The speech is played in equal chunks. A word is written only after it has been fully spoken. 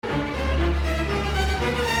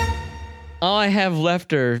All I have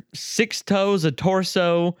left are 6 toes, a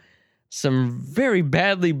torso, some very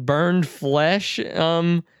badly burned flesh,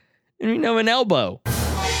 and, an elbow.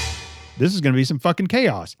 This is going to be some fucking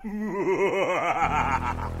chaos.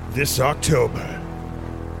 This October,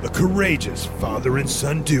 a courageous father and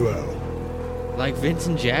son duo. Like Vince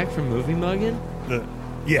and Jack from Movie Muggin'?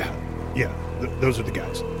 Those are the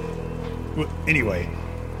guys. Well, anyway,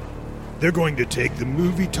 they're going to take the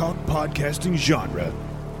movie talk podcasting genre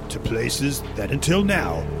to places that until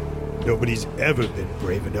now, nobody's ever been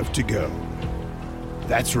brave enough to go.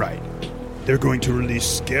 That's right. They're going to release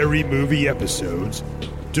scary movie episodes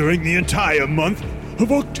during the entire month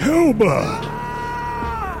of October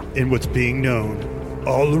in what's being known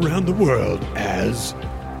all around the world as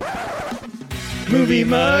Movie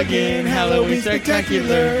Muggin' Halloween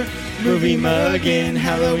Spectacular. Movie Muggin'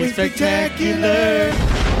 Halloween Spectacular.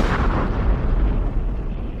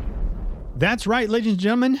 That's right, ladies and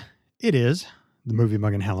gentlemen. It is the Movie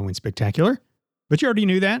Muggin' Halloween Spectacular. But you already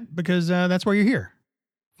knew that because that's why you're here.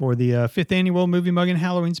 For the 5th annual Movie Muggin'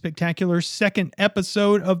 Halloween Spectacular, second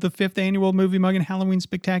episode of the 5th annual Movie Muggin' Halloween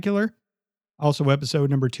Spectacular. Also episode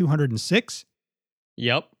number 206.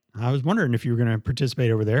 Yep. I was wondering if you were going to participate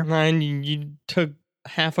over there. And you took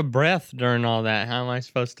half a breath during all that. How am I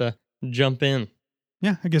supposed to jump in?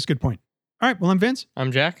 Yeah, I guess good point. All right, well, I'm Vince.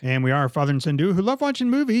 I'm Jack. And we are a father and son duo who love watching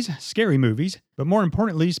movies, scary movies, but more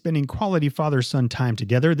importantly, spending quality father-son time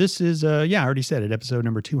together. This is, I already said it, episode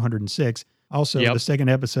number 206. Also, the second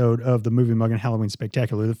episode of the Movie Muggin' Halloween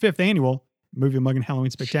Spectacular, the 5th annual Movie Muggin' Halloween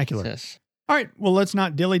Spectacular. Jesus. All right, well, let's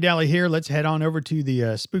not dilly-dally here. Let's head on over to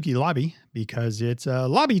the spooky lobby because it's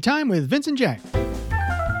lobby time with Vince and Jack.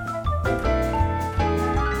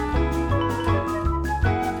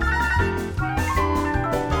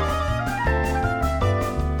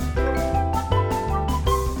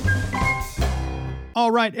 All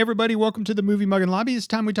right, everybody, welcome to the Movie Muggin' Lobby. This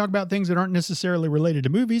time we talk about things that aren't necessarily related to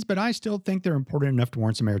movies, but I still think they're important enough to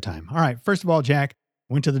warrant some airtime. All right, first of all, Jack,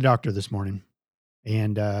 went to the doctor this morning.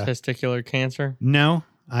 And testicular cancer? No,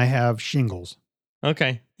 I have shingles.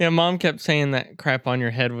 Okay. Yeah, Mom kept saying that crap on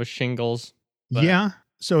your head was shingles. Yeah,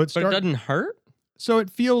 so But it doesn't hurt? So it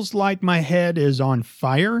feels like my head is on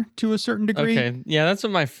fire to a certain degree. Okay, yeah, that's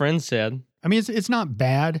what my friend said. I mean, it's not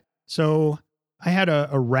bad. So I had a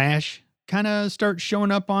rash kind of start showing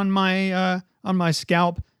up on my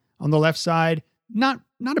scalp on the left side. Not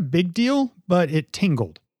a big deal, but it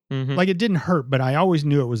tingled. Mm-hmm. Like it didn't hurt, but I always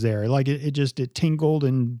knew it was there. Like it tingled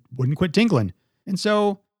and wouldn't quit tingling. And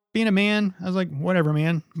so being a man, I was like, whatever,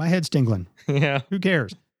 man, my head's tingling. Yeah. Who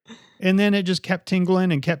cares? And then it just kept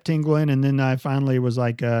tingling. And then I finally was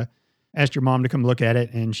like, asked your mom to come look at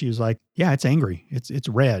it. And she was like, yeah, it's angry. It's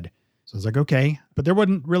red. So I was like, okay. But there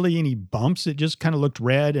wasn't really any bumps. It just kind of looked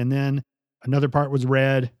red. And then another part was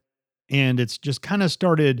red. And it's just kind of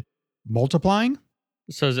started multiplying.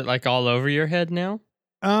 So is it like all over your head now?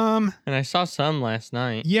 And I saw some last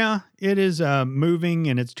night. Yeah, it is moving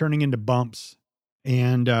and it's turning into bumps.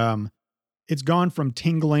 And it's gone from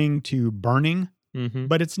tingling to burning,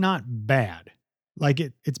 but it's not bad. Like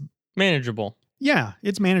it's manageable. Yeah,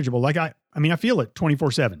 it's manageable. Like I mean, I feel it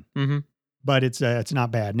 24/7, but it's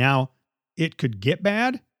not bad. Now it could get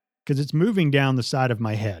bad because it's moving down the side of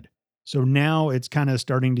my head. So now it's kind of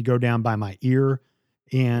starting to go down by my ear.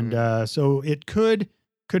 And so it could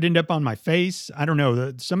end up on my face. I don't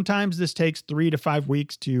know. Sometimes this takes 3 to 5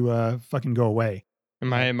 weeks to fucking go away. And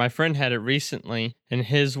my friend had it recently, and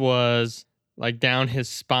his was like down his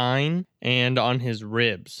spine and on his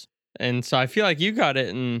ribs. And so I feel like you got it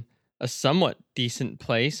in a somewhat decent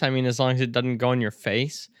place. I mean, as long as it doesn't go on your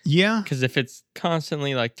face. Yeah. Because if it's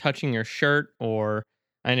constantly like touching your shirt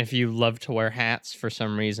and if you love to wear hats for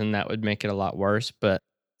some reason, that would make it a lot worse. But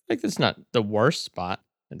like, that's not the worst spot.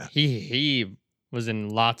 He was in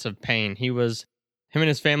lots of pain. Him and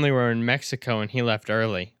his family were in Mexico and he left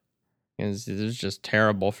early. It was just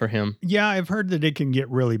terrible for him. Yeah, I've heard that it can get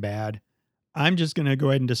really bad. I'm just going to go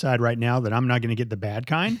ahead and decide right now that I'm not going to get the bad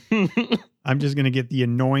kind. I'm just going to get the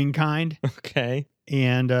annoying kind. Okay.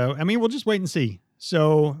 And we'll just wait and see.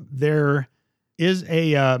 So there is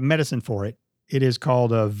a medicine for it. It is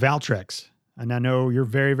called Valtrex. And I know you're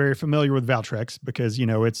very, very familiar with Valtrex because,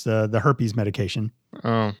 it's the herpes medication.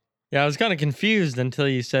 Oh, yeah. I was kind of confused until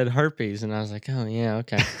you said herpes. And I was like, oh, yeah,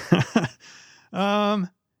 okay.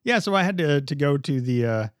 Yeah, so I had to go to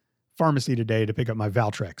the pharmacy today to pick up my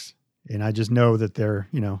Valtrex. And I just know that they're,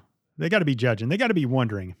 they got to be judging. They got to be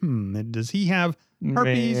wondering, does he have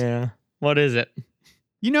herpes? Yeah. What is it?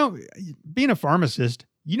 Being a pharmacist,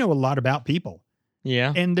 you know a lot about people.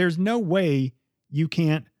 Yeah. And there's no way you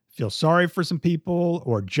can't feel sorry for some people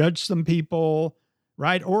or judge some people,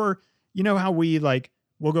 right? Or you know how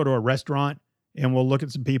we'll go to a restaurant and we'll look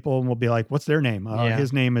at some people and we'll be like, what's their name? Yeah.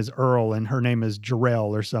 His name is Earl and her name is Jarrell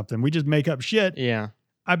or something. We just make up shit. Yeah.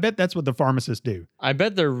 I bet that's what the pharmacists do. I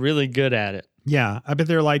bet they're really good at it. Yeah. I bet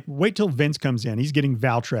they're like, wait till Vince comes in. He's getting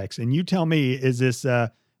Valtrex. And you tell me, is this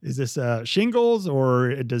shingles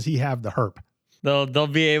or does he have the herp? They'll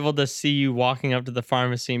be able to see you walking up to the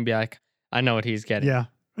pharmacy and be like, I know what he's getting. Yeah,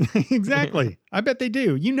 exactly. I bet they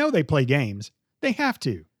do. You know, they play games. They have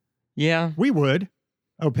to. Yeah. We would.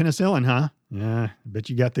 Oh, penicillin, huh? Yeah. I bet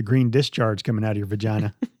you got the green discharge coming out of your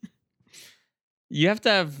vagina. You have to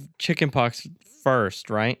have chickenpox first,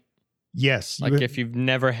 right? Yes. Like if you've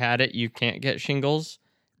never had it, you can't get shingles.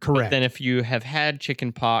 Correct. But then if you have had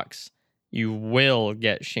chickenpox, you will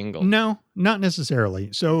get shingles. No, not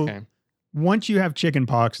necessarily. So once you have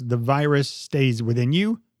chickenpox, the virus stays within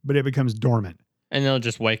you, but it becomes dormant. And they'll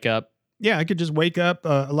just wake up. Yeah, I could just wake up.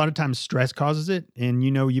 A lot of times stress causes it. And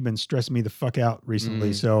you know, you've been stressing me the fuck out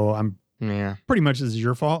recently. So I'm pretty much this is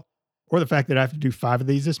your fault. Or the fact that I have to do 5 of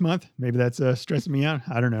these this month. Maybe that's stressing me out.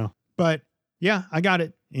 I don't know. But yeah, I got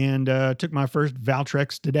it. And took my first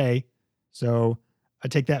Valtrex today. So I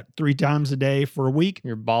take that 3 times a day for a week.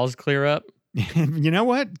 Your balls clear up. You know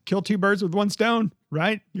what? Kill 2 birds with 1 stone,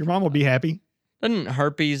 right? Your mom will be happy. Doesn't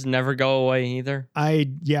herpes never go away either? I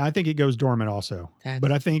think it goes dormant also.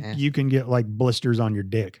 But I think you can get like blisters on your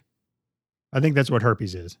dick. I think that's what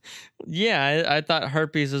herpes is. Yeah, I thought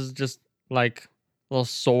herpes is just like little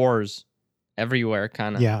sores everywhere,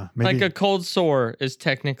 kind of. Yeah. Like a cold sore is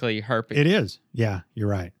technically herpes. It is. Yeah, you're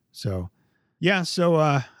right. So, yeah. So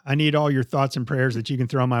I need all your thoughts and prayers that you can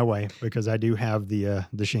throw my way because I do have the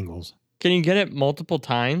shingles. Can you get it multiple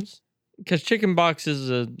times? Because chickenpox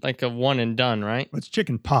is like a one and done, right? It's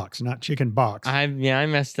chicken pox, not chicken box. I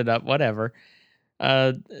messed it up. Whatever.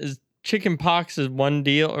 Chicken pox is one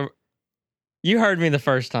deal. Or you heard me the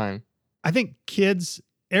first time. I think kids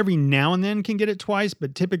every now and then can get it twice,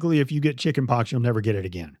 but typically if you get chicken pox, you'll never get it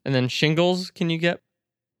again. And then shingles, can you get?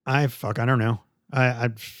 I don't know.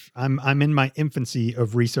 I'm in my infancy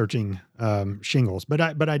of researching shingles, but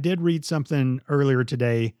I did read something earlier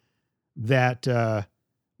today that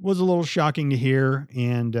was a little shocking to hear.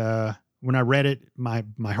 And when I read it, my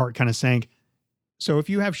heart kind of sank. So if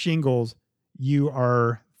you have shingles, you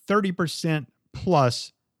are 30%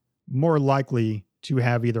 plus more likely to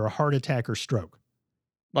have either a heart attack or stroke.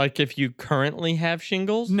 Like if you currently have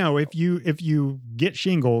shingles? No, if you get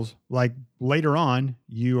shingles, like later on,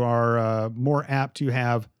 you are more apt to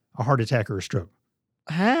have a heart attack or a stroke.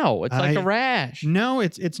 How? It's like a rash. No,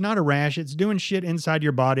 it's not a rash. It's doing shit inside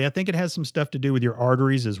your body. I think it has some stuff to do with your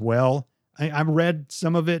arteries as well. I read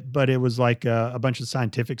some of it, but it was like a bunch of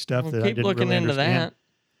scientific stuff that I didn't really understand. Keep looking into that.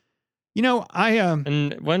 You know,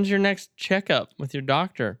 And when's your next checkup with your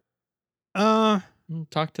doctor?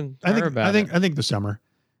 Talk to her about it. I think the summer.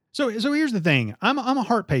 So here's the thing. I'm a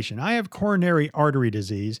heart patient. I have coronary artery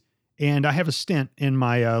disease, and I have a stent in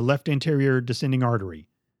my left anterior descending artery.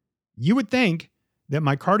 You would think that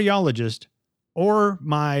my cardiologist or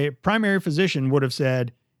my primary physician would have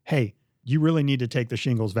said, hey, you really need to take the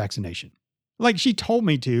shingles vaccination. Like she told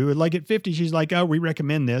me to. Like at 50, she's like, oh, we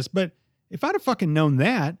recommend this. But if I'd have fucking known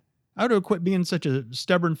that, I would have quit being such a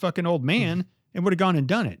stubborn fucking old man and would have gone and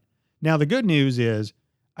done it. Now, the good news is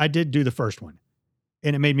I did do the first one.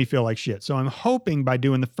 And it made me feel like shit. So I'm hoping by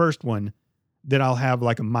doing the first one that I'll have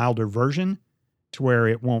like a milder version to where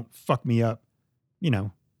it won't fuck me up,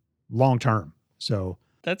 long term. So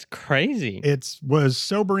that's crazy. It was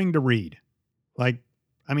sobering to read. Like,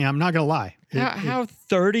 I mean, I'm not going to lie. How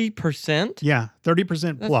 30%? Yeah,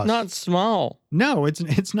 30% plus. That's not small. No,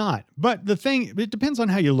 it's not. But the thing, it depends on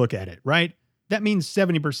how you look at it, right? That means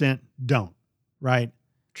 70% don't, right?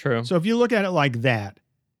 True. So if you look at it like that,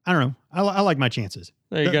 I don't know. I like my chances.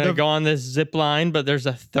 So you're going to go on this zip line, but there's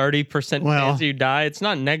a 30% chance you die. It's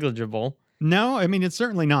not negligible. No, I mean, it's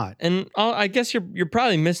certainly not. And I guess you're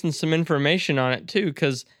probably missing some information on it too,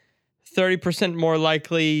 because 30% more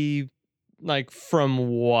likely, like from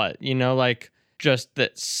what? Like just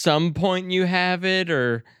at some point you have it,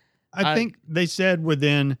 or? I think they said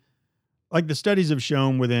within, like the studies have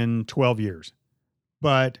shown within 12 years.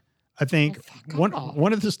 But I think one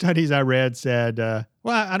of the studies I read said,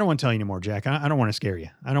 well, I don't want to tell you anymore, Jack. I don't want to scare you.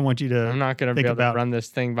 I don't want you to. I'm not going to be able to run this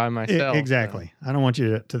thing by myself. Exactly. So. I don't want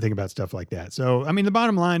you to think about stuff like that. So, I mean, the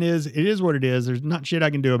bottom line is, it is what it is. There's not shit I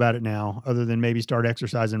can do about it now other than maybe start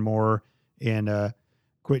exercising more and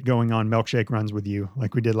quit going on milkshake runs with you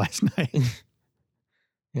like we did last night.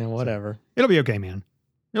 Yeah, whatever. So, it'll be okay, man.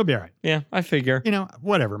 It'll be all right. Yeah, I figure.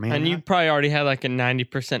 Whatever, man. And you probably already had like a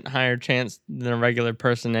 90% higher chance than a regular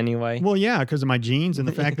person anyway. Well, yeah, because of my genes and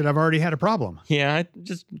the fact that I've already had a problem. Yeah,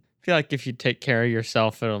 just feel like if you take care of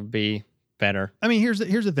yourself, it'll be better. I mean, here's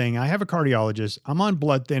the thing. I have a cardiologist. I'm on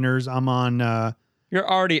blood thinners. I'm on. You're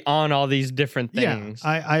already on all these different things.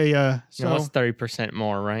 Yeah. So it's 30%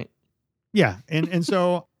 more, right? Yeah, and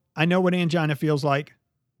so I know what angina feels like,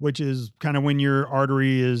 which is kind of when your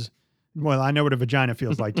artery is. Well, I know what a vagina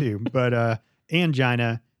feels like too, but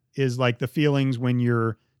angina is like the feelings when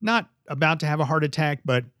you're not about to have a heart attack,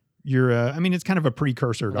 but you're. I mean, it's kind of a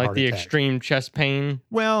precursor to like heart the attack. Extreme chest pain.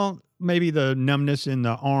 Well, maybe the numbness in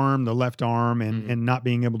the arm, the left arm, and not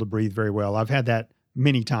being able to breathe very well. I've had that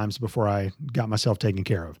many times before I got myself taken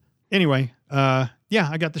care of. Anyway, yeah,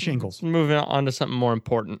 I got the shingles. Moving on to something more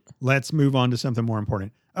important. Let's move on to something more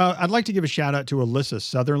important. I'd like to give a shout out to Alyssa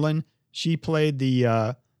Sutherland. She played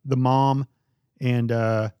the mom and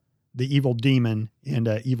the evil demon in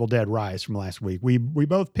Evil Dead Rise from last week. We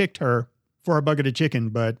both picked her for our bucket of chicken,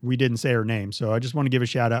 but we didn't say her name. So I just want to give a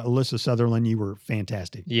shout out. Alyssa Sutherland, you were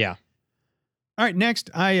fantastic. Yeah. All right, next,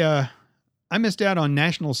 I missed out on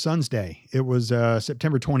National Sons Day. It was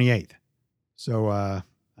September 28th. So, I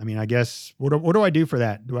mean, I guess, what do I do for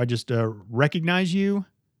that? Do I just recognize you?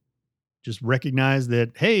 Just recognize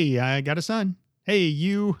that, hey, I got a son. Hey,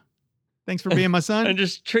 you, thanks for being my son. And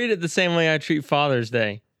just treat it the same way I treat Father's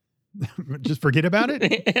Day. Just forget about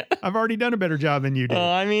it? I've already done a better job than you did.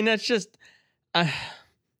 I mean, that's just,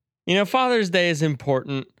 Father's Day is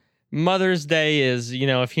important. Mother's Day is,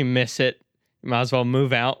 if you miss it, you might as well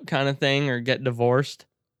move out kind of thing or get divorced.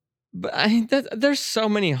 But there's so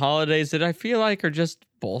many holidays that I feel like are just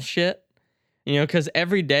bullshit, because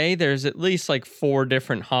every day there's at least like 4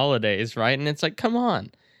 different holidays, right? And it's like, come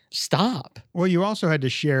on, stop. Well, you also had to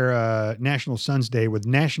share National Sons Day with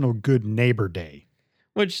National Good Neighbor Day.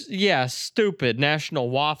 Which, yeah, stupid. National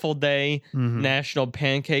Waffle Day, National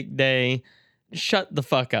Pancake Day. Shut the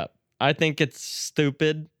fuck up. I think it's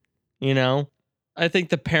stupid, I think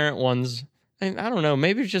the parent ones, I don't know,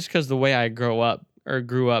 maybe it's just because the way I grew up,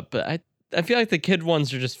 but I feel like the kid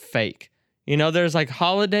ones are just fake. There's like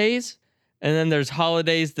holidays, and then there's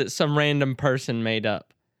holidays that some random person made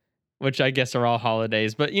up, which I guess are all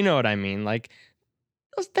holidays, but you know what I mean? Like,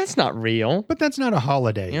 that's not real. But that's not a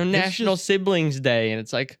holiday. National Siblings Day, and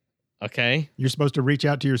it's like, okay. You're supposed to reach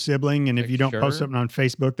out to your sibling, and if you don't post something on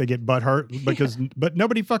Facebook, they get butthurt because, but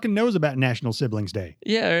nobody fucking knows about National Siblings Day.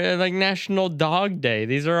 Yeah, like National Dog Day.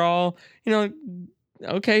 These are all,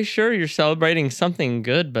 okay, sure, you're celebrating something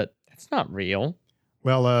good, but that's not real.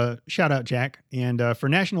 Well, shout out, Jack. And for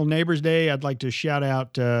National Neighbors Day, I'd like to shout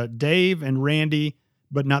out Dave and Randy,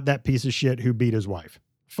 but not that piece of shit who beat his wife.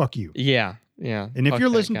 Fuck you. Yeah. And if you're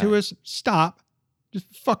listening to us, stop. Just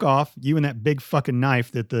fuck off. You and that big fucking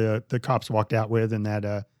knife that the cops walked out with in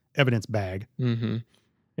that evidence bag. Mm-hmm.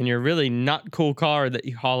 And your really not cool car that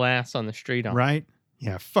you haul ass on the street on. Right?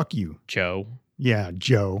 Yeah, fuck you. Joe. Yeah,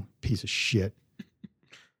 Joe. Piece of shit.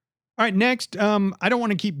 All right, next. I don't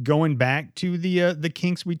want to keep going back to the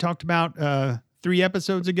kinks we talked about 3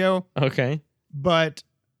 episodes ago. Okay. But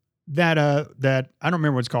that I don't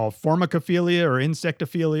remember what it's called, formicophilia or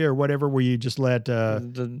insectophilia or whatever, where you just let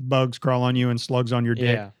bugs crawl on you and slugs on your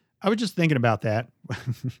dick. Yeah. I was just thinking about that.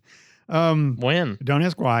 When? Don't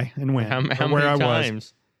ask why and when. How where many I times?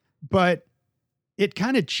 was. But it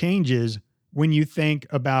kind of changes when you think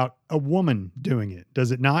about a woman doing it,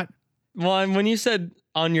 does it not? Well, and when you said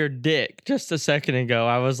on your dick just a second ago,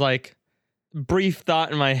 I was like, brief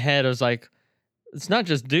thought in my head, I was like, it's not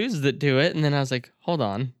just dudes that do it. And then I was like, hold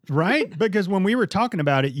on. Right? Because when we were talking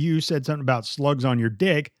about it, you said something about slugs on your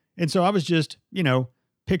dick. And so I was just,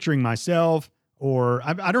 picturing myself, or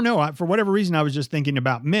I don't know. For whatever reason, I was just thinking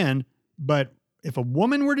about men. But if a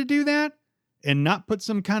woman were to do that and not put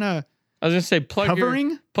some kind of I was going to say,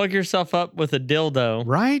 plug yourself up with a dildo.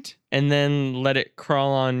 Right? And then let it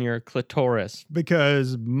crawl on your clitoris.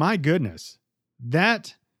 Because my goodness,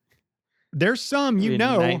 there's some,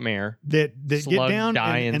 nightmare. that get down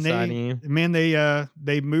and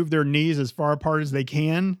they move their knees as far apart as they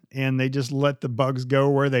can, and they just let the bugs go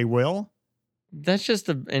where they will. That's just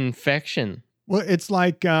an infection. Well, it's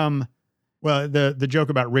like, the joke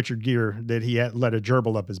about Richard Gere that he had let a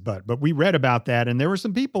gerbil up his butt, but we read about that, and there were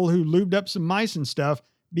some people who lubed up some mice and stuff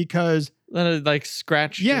because let it like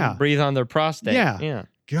scratch and breathe on their prostate. Yeah.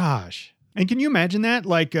 Gosh. And can you imagine that?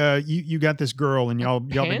 Like, you got this girl and y'all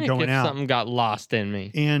been going out. Something got lost in me.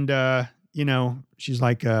 And, she's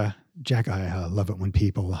like, Jack, I love it when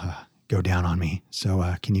people go down on me.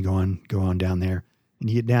 So can you go on down there? And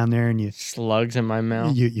you get down there and you slugs in my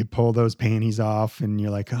mouth. You pull those panties off and you're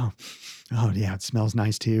like, oh yeah, it smells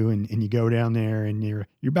nice too. And you go down there and you're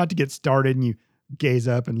about to get started and you gaze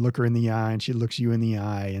up and look her in the eye and she looks you in the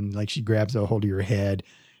eye and like she grabs a hold of your head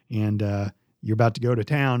and you're about to go to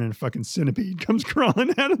town and a fucking centipede comes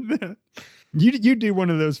crawling out of that. You do one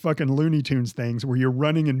of those fucking Looney Tunes things where you're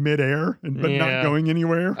running in midair but not going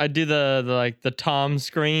anywhere. I do the Tom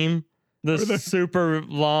scream, the super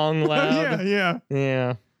long, loud.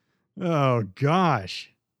 Yeah. Oh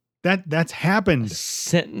gosh, that's happened.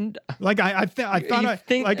 Like I thought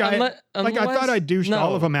I douched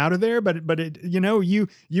all of them out of there, but it,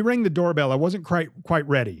 you rang the doorbell. I wasn't quite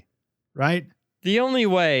ready, right? The only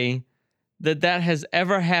way that has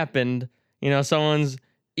ever happened, someone's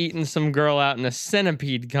eating some girl out and a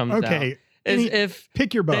centipede comes out. Is if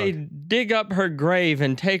pick your bug. They dig up her grave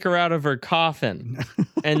and take her out of her coffin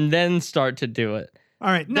and then start to do it. All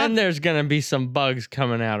right. Then there's going to be some bugs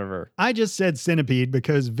coming out of her. I just said centipede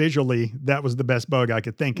because visually that was the best bug I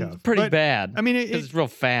could think of. It's pretty bad. I mean, it's real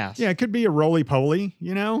fast. Yeah, it could be a roly-poly,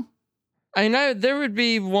 I know there would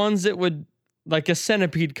be ones that would, like a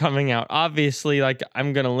centipede coming out. Obviously, like,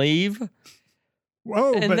 I'm going to leave.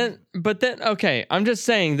 Whoa. But then, okay, I'm just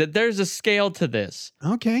saying that there's a scale to this.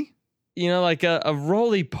 Okay. Like a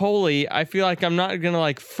roly-poly, I feel like I'm not going to,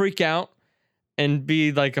 like, freak out and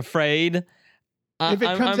be, like, afraid. If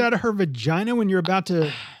it comes out of her vagina when you're about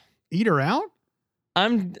to eat her out?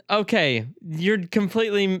 Okay. You're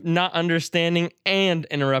completely not understanding and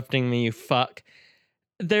interrupting me, you fuck.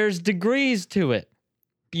 There's degrees to it.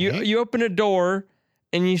 Okay. You open a door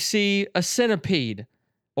and you see a centipede,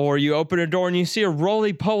 or you open a door and you see a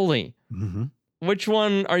roly-poly. Mm-hmm. Which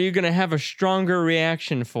one are you going to have a stronger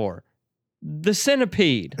reaction for? The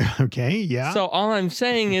centipede. Okay, yeah. So all I'm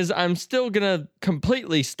saying is I'm still going to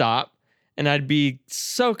completely stop, and I'd be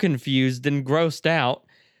so confused and grossed out.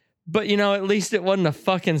 But, at least it wasn't a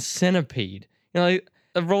fucking centipede. Like,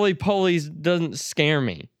 the roly-polies doesn't scare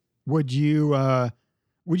me. Would you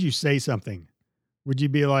say something? Would you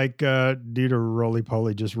be like, dude, a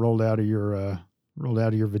roly-poly just rolled out of your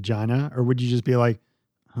vagina? Or would you just be like,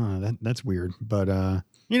 that's weird. But,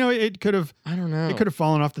 it could have, I don't know. It could have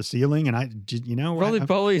fallen off the ceiling and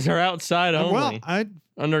roly-polies are outside only. Well,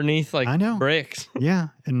 underneath bricks. Yeah.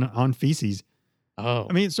 And on feces. Oh.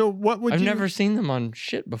 I mean, so what would I've never seen them on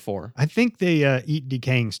shit before. I think they eat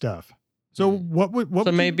decaying stuff. So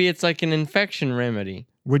So maybe it's like an infection remedy.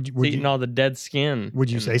 Would eating all the dead skin.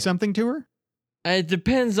 Would you say something to her? It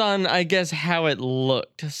depends on, I guess, how it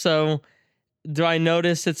looked. So do I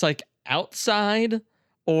notice it's like outside,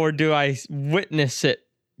 or do I witness it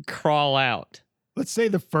crawl out? Let's say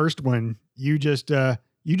the first one you just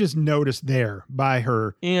noticed there by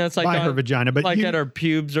her, it's like by her vagina, but like at her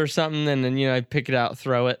pubes or something, and then I pick it out,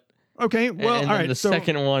 throw it. Okay, well, and all right. The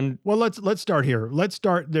second one. Well, let's start here. Let's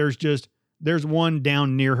start. There's one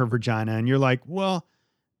down near her vagina, and you're like, well,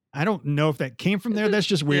 I don't know if that came from there. That's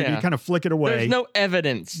just weird. Yeah. You kind of flick it away. There's no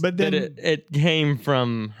evidence that it came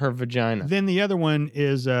from her vagina. Then the other one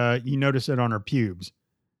is you notice it on her pubes.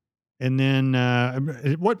 And then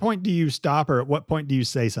at what point do you stop, or at what point do you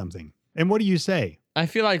say something? And what do you say? I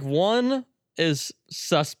feel like one is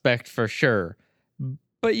suspect for sure,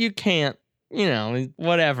 but you can't,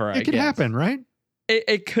 whatever. It could happen, right?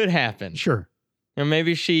 It could happen. Sure.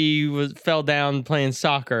 Maybe she fell down playing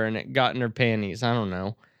soccer and it got in her panties. I don't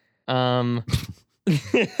know. I'm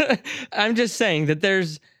just saying that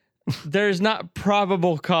there's not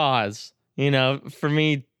probable cause, for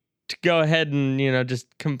me to go ahead and,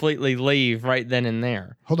 just completely leave right then and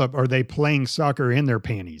there. Hold up. Are they playing soccer in their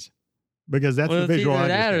panties? Because that's the visual. Either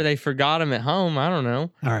that or they forgot them at home. I don't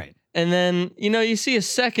know. All right. And then, you see a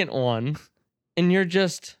second one and you're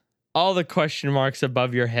just all the question marks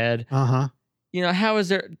above your head. Uh-huh. How is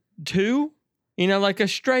there two? Like a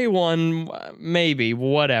stray one, maybe,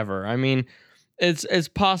 whatever. I mean, it's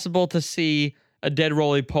possible to see a dead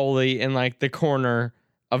roly-poly in like the corner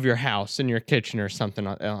of your house, in your kitchen or something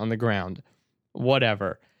on the ground,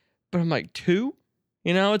 whatever. But I'm like, two?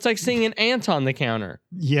 It's like seeing an ant on the counter.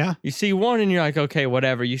 Yeah. You see one and you're like, okay,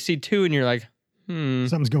 whatever. You see two and you're like,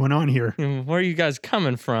 something's going on here. Where are you guys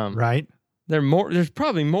coming from? Right. There's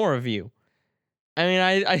probably more of you. I mean,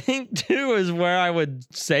 I think two is where I would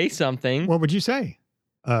say something. What would you say?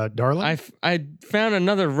 Darling? I found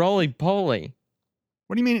another roly-poly.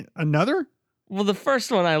 What do you mean, another? Well, the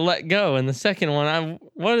first one I let go, and the second one,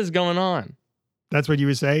 what is going on? That's what you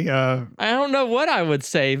would say? I don't know what I would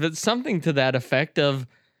say, but something to that effect of,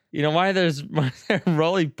 why are there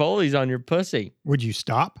roly-polies on your pussy? Would you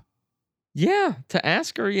stop? Yeah, to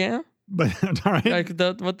ask her, yeah. But all right. Like,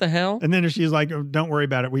 what the hell? And then she's like, oh, don't worry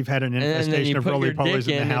about it. We've had an infestation of roly-polies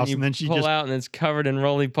in the house. And then she pull out and it's covered in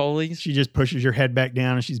roly-polies. She just pushes your head back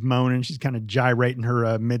down and she's moaning. She's kind of gyrating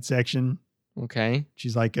her midsection. Okay.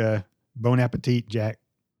 She's like, bon appetit, Jack.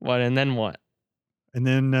 What? And then what? And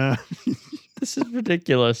then... This is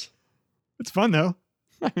ridiculous. It's fun though.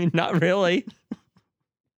 I mean, not really.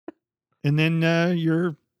 And then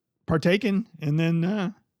you're partaking, and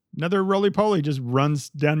then another roly-poly just runs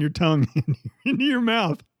down your tongue into your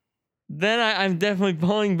mouth. Then I'm definitely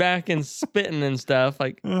pulling back and spitting and stuff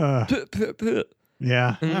like. Yeah.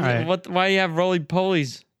 All right. Why do you have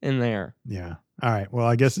roly-polies in there? Yeah. All right. Well,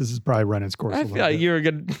 I guess this is probably running its course. I feel like you were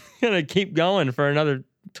gonna keep going for another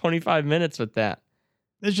 25 minutes with that.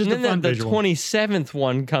 It's just and a fun then visual. The 27th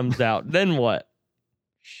one comes out. Then what?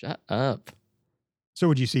 Shut up. So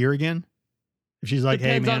would you see her again? If she's like,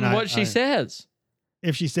 Depends hey, man. on what she says.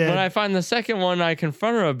 If she said. When I find the second one, I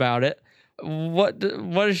confront her about it. What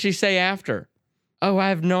does she say after? Oh, I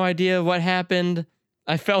have no idea what happened.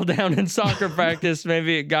 I fell down in soccer practice.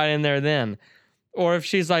 Maybe it got in there then. Or if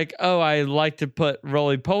she's like, oh, I like to put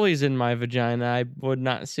roly-polies in my vagina, I would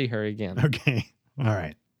not see her again. Okay. All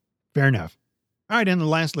right. Fair enough. All right. And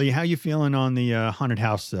lastly, how you feeling on the haunted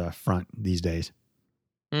house front these days?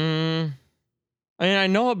 I mean, I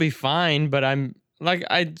know I'll be fine, but I'm like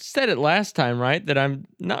I said it last time, right? That I'm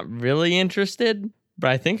not really interested,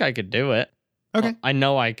 but I think I could do it. Okay. Well, I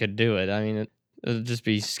know I could do it. I mean, it'll just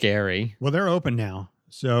be scary. Well, they're open now.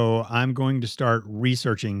 So I'm going to start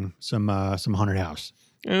researching some haunted house.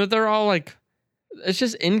 But they're all like, it's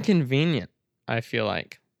just inconvenient, I feel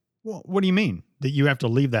like. Well, what do you mean? That you have to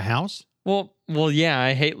leave the house? Well, yeah,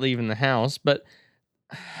 I hate leaving the house, but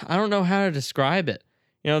I don't know how to describe it.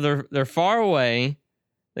 You know, they're far away,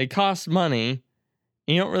 they cost money,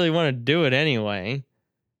 and you don't really want to do it anyway.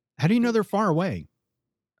 How do you know they're far away?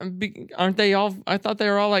 Aren't they all? I thought they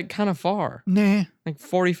were all like kind of far. Nah. Like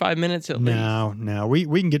 45 minutes at least. No. We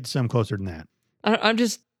can get some closer than that.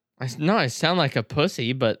 I sound like a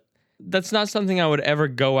pussy, but that's not something I would ever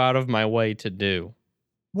go out of my way to do.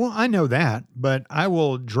 Well, I know that, but I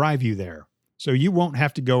will drive you there. So you won't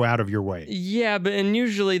have to go out of your way. Yeah, and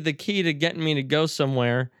usually the key to getting me to go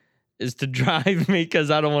somewhere is to drive me because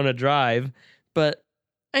I don't want to drive. But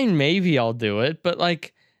I mean, maybe I'll do it. But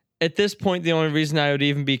like at this point, the only reason I would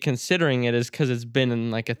even be considering it is because it's been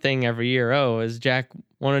in like a thing every year. Oh, is Jack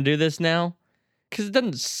want to do this now? Because it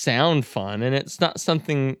doesn't sound fun, and it's not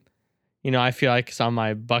something, you know, I feel like it's on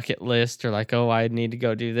my bucket list, or like, oh, I need to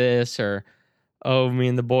go do this, or oh, me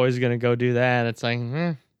and the boys are gonna go do that. It's like,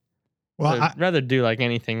 well, I'd rather do like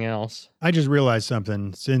anything else. I just realized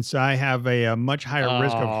something. Since I have a much higher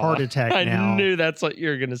risk of heart attack now. I knew that's what you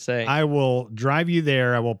were going to say. I will drive you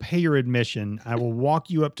there. I will pay your admission. I will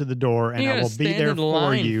walk you up to the door, and I will be there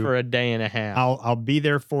for you for a day and a half. I'll be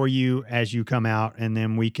there for you as you come out, and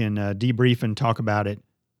then we can debrief and talk about it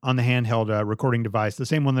on the handheld recording device, the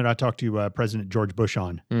same one that I talked to President George Bush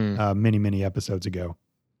on many, many episodes ago.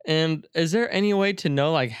 And is there any way to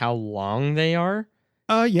know like how long they are?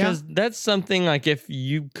 Yeah. Because that's something like if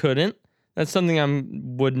you couldn't, that's something I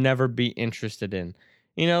would never be interested in.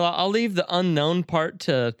 You know, I'll leave the unknown part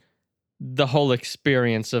to the whole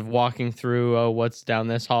experience of walking through, what's down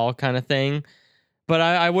this hall kind of thing. But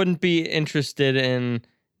I wouldn't be interested in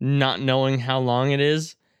not knowing how long it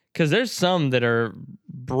is, because there's some that are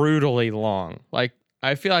brutally long. Like,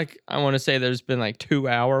 I feel like I want to say there's been like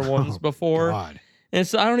 2-hour ones before. God. And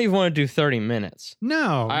so I don't even want to do 30 minutes.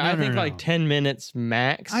 No, I think like 10 minutes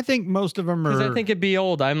max. I think most of them are. Because I think it'd be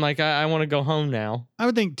old. I'm like, I want to go home now. I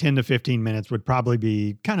would think 10 to 15 minutes would probably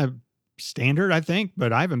be kind of standard, I think.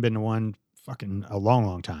 But I haven't been to one fucking a long,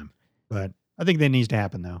 long time. But I think that needs to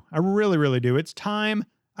happen, though. I really, really do. It's time.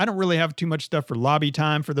 I don't really have too much stuff for lobby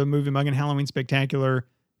time for the Movie Muggin' Halloween Spectacular.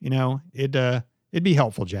 You know, it'd be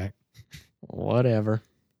helpful, Jack. Whatever.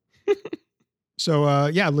 So,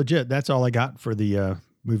 yeah, legit. That's all I got for the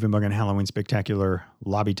Movie Muggin' Halloween Spectacular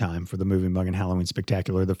lobby time for the Movie Muggin' Halloween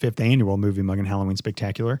Spectacular, the 5th annual Movie Muggin' Halloween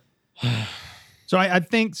Spectacular. So I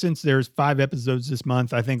think since there's 5 episodes this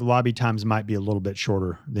month, I think lobby times might be a little bit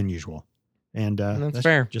shorter than usual. And that's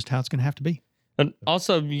fair. Just how it's going to have to be. And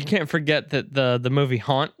also, you can't forget that the movie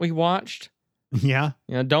Haunt we watched. Yeah.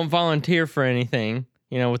 You know, don't volunteer for anything,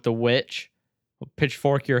 you know, with the witch,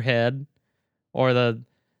 pitchfork your head, or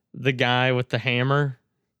the guy with the hammer,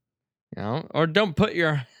 you know, or don't put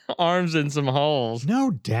your arms in some holes.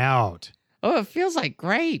 No doubt. Oh, it feels like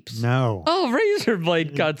grapes. No. Oh, razor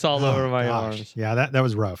blade cuts all over my arms. Yeah, that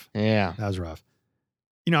was rough. Yeah. That was rough.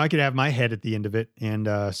 You know, I could have my head at the end of it, and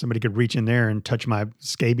somebody could reach in there and touch my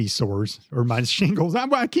scabies sores or my shingles.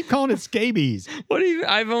 I keep calling it scabies. What do you?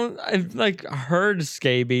 I've like heard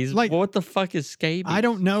scabies. Like, what the fuck is scabies? I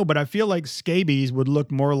don't know, but I feel like scabies would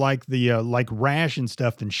look more like the like rash and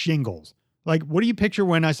stuff than shingles. Like, what do you picture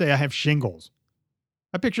when I say I have shingles?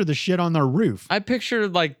 I picture the shit on their roof. I picture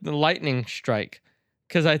like the lightning strike,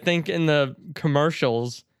 because I think in the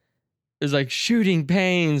commercials, is like shooting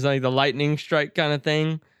pains, like the lightning strike kind of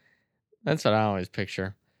thing. That's what I always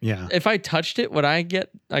picture. Yeah. If I touched it, would I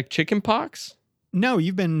get like chicken pox? No,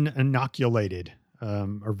 you've been inoculated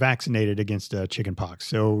or vaccinated against chicken pox.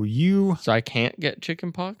 So I can't get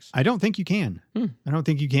chicken pox? I don't think you can. I don't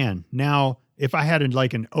think you can. Now, if I had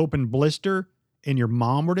like an open blister and your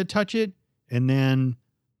mom were to touch it and then,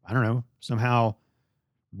 I don't know, somehow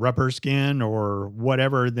rub her skin or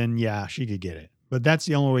whatever, then yeah, she could get it. But that's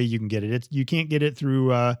the only way you can get it. You can't get it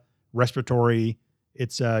through respiratory.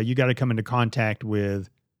 It's you got to come into contact with,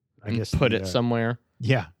 I guess, put it somewhere.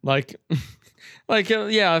 Yeah, like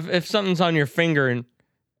if something's on your finger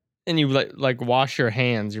and you like wash your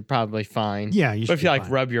hands, you're probably fine. Yeah, but if you like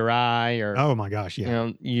rub your eye or oh my gosh, yeah,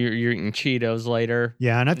 you're eating Cheetos later.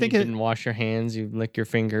 Yeah, and I think you didn't wash your hands, you lick your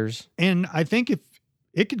fingers. And I think if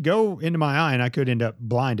it could go into my eye, and I could end up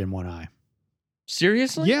blind in one eye.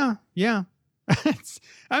 Seriously? Yeah.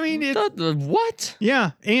 I mean, what?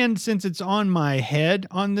 Yeah, and since it's on my head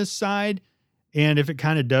on this side, and if it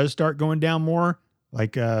kind of does start going down more,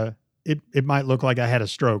 like it might look like I had a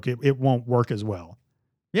stroke. It won't work as well.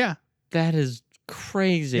 Yeah, that is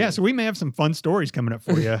crazy. Yeah, so we may have some fun stories coming up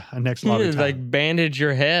for you next lot of time. Like bandage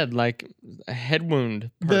your head like a head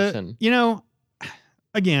wound person.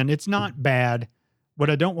 Again, it's not bad. What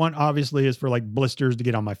I don't want, obviously, is for like blisters to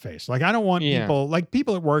get on my face. Like, I don't want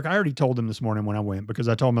people at work. I already told them this morning when I went, because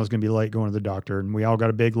I told them I was going to be late going to the doctor, and we all got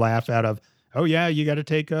a big laugh out of, oh yeah, you got to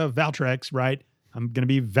take Valtrex, right? I'm going to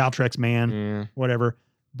be Valtrex man, whatever.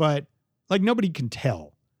 But like, nobody can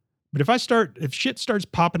tell. But if shit starts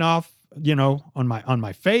popping off, on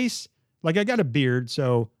my face, like, I got a beard,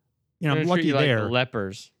 so I'm lucky like there. The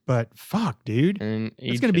lepers. But fuck, dude,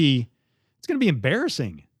 it's going to be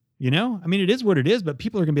embarrassing. I mean, it is what it is, but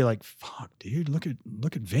people are going to be like, fuck, dude, look at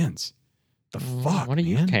Vince. The fuck, what do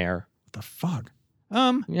you care? What the fuck?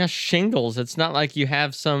 Yeah, shingles. It's not like you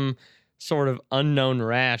have some sort of unknown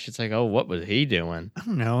rash. It's like, oh, what was he doing? I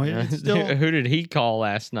don't know. It's still, who did he call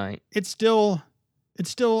last night? It's still,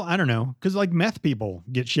 I don't know. Cause like meth people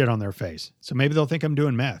get shit on their face. So maybe they'll think I'm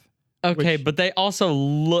doing meth. Okay. But they also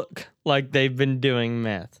look like they've been doing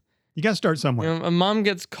meth. You got to start somewhere. A mom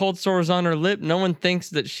gets cold sores on her lip. No one thinks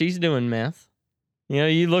that she's doing meth.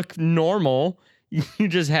 You look normal. You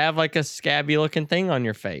just have like a scabby looking thing on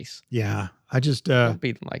your face. Yeah. I just, don't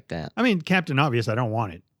be like that. I mean, Captain Obvious, I don't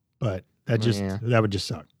want it, but that would just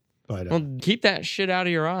suck. But, well, keep that shit out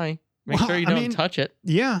of your eye. Make sure you don't touch it.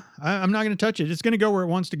 Yeah. I'm not going to touch it. It's going to go where it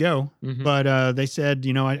wants to go. Mm-hmm. But, they said,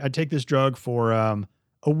 I take this drug for, a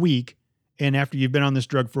week. And after you've been on this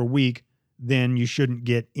drug for a week, then you shouldn't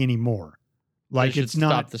get any more. Like, it's not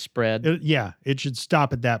stop the spread. It should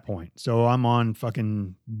stop at that point. So I'm on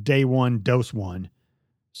fucking day 1, dose 1.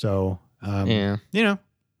 So,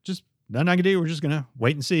 just nothing I can do. We're just going to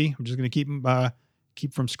wait and see. I'm just going to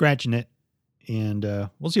keep from scratching it, and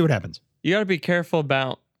we'll see what happens. You got to be careful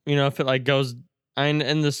about, if it like goes, and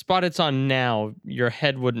the spot it's on now, your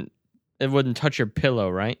head wouldn't touch your pillow,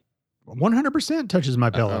 right? 100% touches my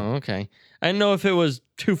pillow. Oh, okay. I didn't know if it was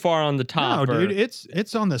too far on the top. No, dude,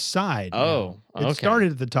 it's on the side. Oh, okay. It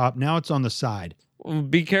started at the top. Now it's on the side. Well,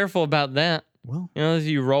 be careful about that. Well, as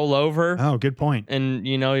you roll over. Oh, good point. And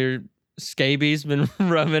your scabies been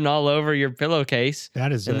rubbing all over your pillowcase.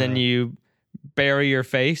 That is, and then you bury your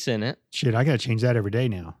face in it. Shit, I got to change that every day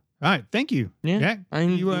now. All right, thank you. Yeah, Jack, I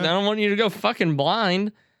don't want you to go fucking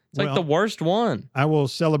blind. It's like the worst one. I will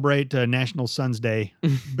celebrate National Sons Day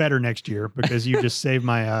better next year because you just saved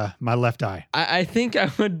my my left eye. I think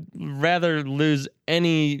I would rather lose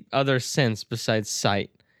any other sense besides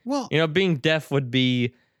sight. Well, being deaf would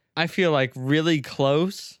be, I feel like, really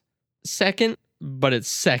close second, but it's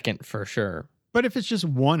second for sure. But if it's just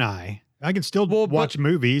one eye, I can still watch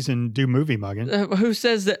movies and do movie mugging. Who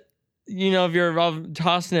says that, if you're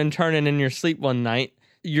tossing and turning in your sleep one night,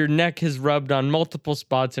 your neck has rubbed on multiple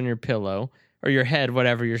spots on your pillow or your head,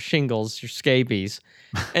 whatever, your shingles, your scabies.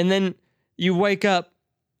 And then you wake up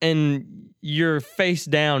and you're face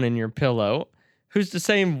down in your pillow. Who's to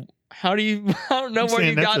say, I don't know where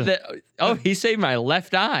you got that. Oh, he saved my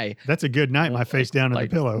left eye. That's a good night, my face down in the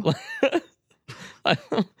pillow.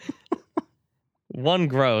 One,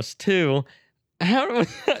 gross. Two, why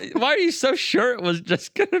are you so sure it was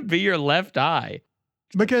just going to be your left eye?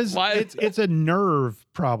 Because it's a nerve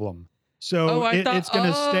problem. So it's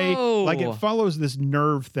going to stay, like, it follows this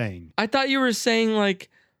nerve thing. I thought you were saying, like,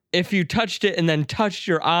 if you touched it and then touched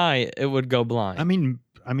your eye, it would go blind. I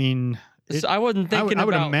mean, so I wasn't thinking I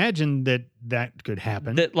would imagine that could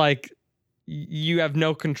happen. That, like, you have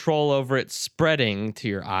no control over it spreading to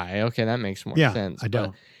your eye. Okay, that makes more sense. I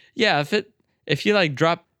don't. Yeah, if you like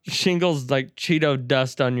drop shingles like Cheeto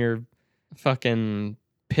dust on your fucking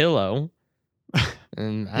pillow.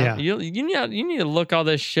 And Yeah. you need to look all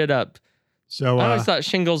this shit up. So I always thought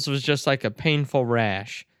shingles was just like a painful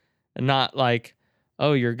rash, and not like,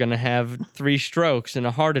 oh, you're gonna have 3 strokes and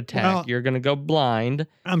a heart attack. Well, You're gonna go blind.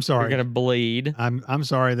 I'm sorry. You're gonna bleed. I'm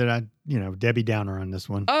sorry that I, Debbie Downer on this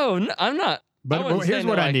one. Oh, no, I'm not. But I wasn't here's saying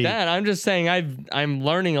what it I like need. that. I'm just saying I'm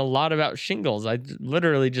learning a lot about shingles. I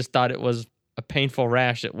literally just thought it was a painful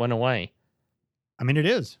rash that went away. I mean, it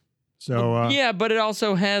is. So yeah, but it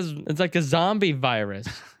also it's like a zombie virus.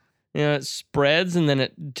 It spreads and then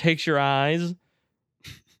it takes your eyes.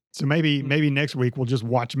 So maybe next week we'll just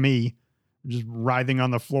watch me just writhing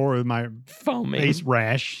on the floor with my Foaming. face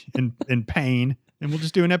rash and pain, and we'll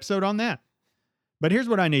just do an episode on that. But here's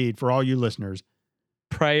what I need for all you listeners.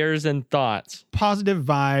 Prayers and thoughts. Positive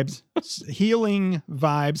vibes, healing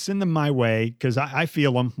vibes, send them my way because I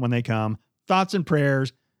feel them when they come. Thoughts and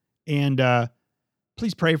prayers. And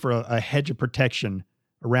please pray for a hedge of protection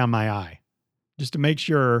around my eye just to make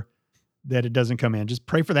sure that it doesn't come in. Just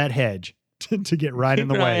pray for that hedge to get right in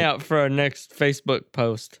the Keep an way. eye out for our next Facebook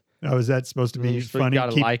post. Oh, is that supposed to be You funny?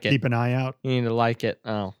 gotta like it. Keep an eye out. You need to like it.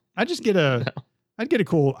 Oh. I'd get a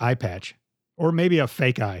cool eye patch or maybe a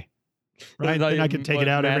fake eye. Right? Like, Then I could take it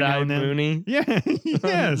out every Mad now Eye and then. Mooney? Yeah.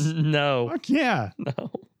 Yes. No. Fuck yeah.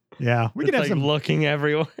 No. Yeah. We It's could have like some. looking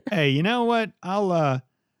everywhere. Hey, you know what? I'll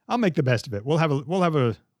make the best of it. We'll have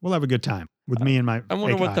a good time with me and my. I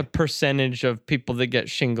wonder fake what eye. the percentage of people that get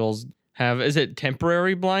shingles have. Is it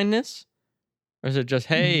temporary blindness? Or is it just,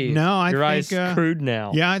 hey, No, I your think, eye's crude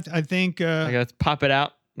now? Yeah, I think. I got to pop it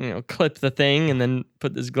out, clip the thing, and then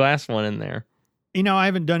put this glass one in there. I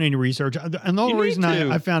haven't done any research, and the only You need reason to.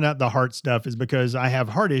 I found out the heart stuff is because I have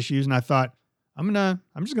heart issues, and I thought I'm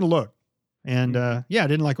just gonna look, and I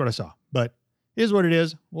didn't like what I saw, but it is what it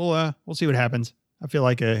is. We'll see what happens. I feel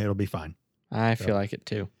like it'll be fine. I feel like it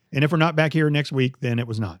too. And if we're not back here next week, then it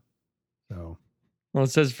was not. So Well, it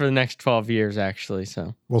says for the next 12 years, actually,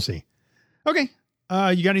 so. we'll see. Okay,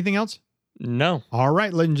 you got anything else? No. All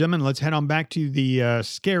right, ladies and gentlemen, let's head on back to the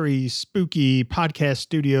scary, spooky podcast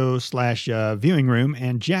studio / viewing room,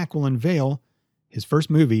 and Jack will unveil his first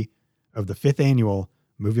movie of the 5th annual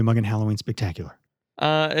Movie Muggin' Halloween Spectacular.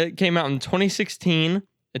 It came out in 2016.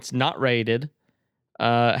 It's not rated.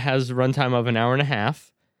 Has a runtime of an hour and a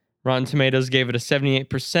half. Rotten Tomatoes gave it a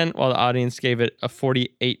 78%, while the audience gave it a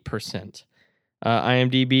 48%.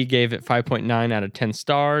 IMDb gave it 5.9 out of 10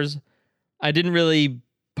 stars. I didn't really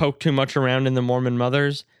poke too much around in the Mormon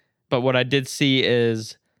Mothers, but what I did see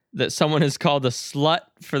is that someone is called a slut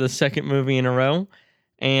for the second movie in a row,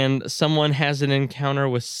 and someone has an encounter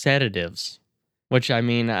with sedatives, which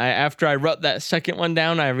after I wrote that second one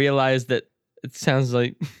down, I realized that it sounds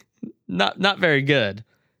like not very good.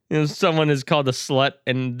 Someone is called a slut,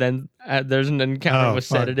 and then there's an encounter with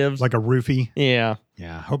sedatives, like a roofie. Yeah.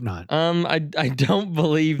 Yeah, hope not. I don't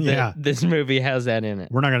believe that this movie has that in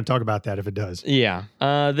it. We're not going to talk about that if it does. Yeah.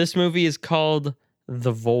 This movie is called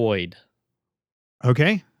The Void.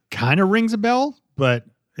 Okay. Kind of rings a bell, but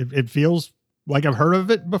it feels like I've heard of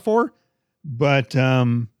it before. But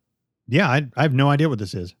I have no idea what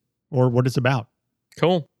this is or what it's about.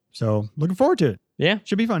 Cool. So looking forward to it. Yeah.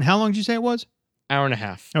 Should be fun. How long did you say it was? Hour and a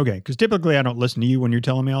half. Okay. Because typically I don't listen to you when you're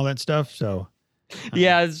telling me all that stuff. So.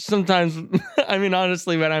 Yeah, sometimes,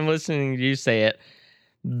 honestly, when I'm listening to you say it,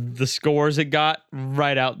 the scores it got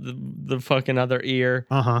right out the fucking other ear.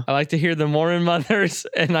 Uh-huh. I like to hear the Mormon Mothers,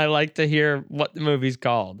 and I like to hear what the movie's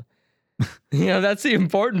called. That's the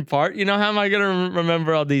important part. How am I going to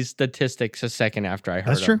remember all these statistics a second after I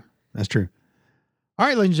heard That's true. them? That's true. All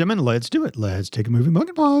right, ladies and gentlemen, let's do it. Let's take a movie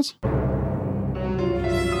Muggin' pause.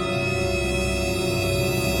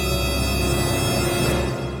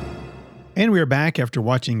 And we are back after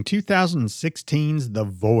watching 2016's The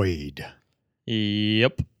Void.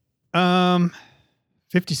 Yep.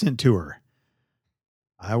 50 Cent Tour.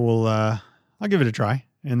 I'll give it a try.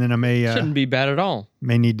 And then I Shouldn't be bad at all.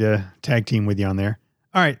 may need to tag team with you on there.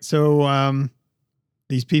 All right. So,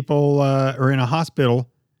 these people, are in a hospital,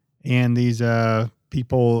 and these,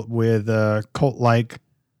 people with, cult-like,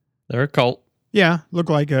 They're a cult. look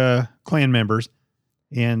like, clan members.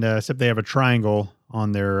 And, except they have a triangle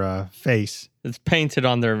on their, face. It's painted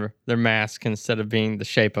on their mask instead of being the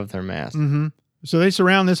shape of their mask. Mm-hmm. So they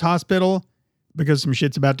surround this hospital because some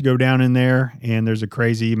shit's about to go down in there, and there's a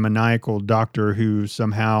crazy maniacal doctor who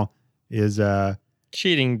somehow is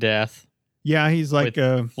Cheating death. Yeah, he's like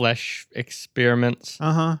Flesh experiments.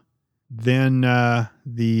 Then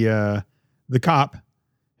the cop,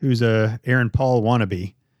 who's a Aaron Paul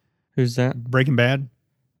wannabe. Who's that? Breaking Bad.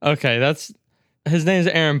 Okay, that's His name's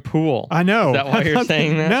Aaron Poole. I know. Is that why you're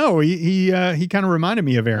saying that? No, he kind of reminded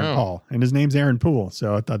me of Aaron Oh. Paul, and his name's Aaron Poole.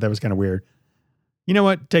 So I thought that was kind of weird. You know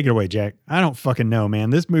what? Take it away, Jack. I don't fucking know, man.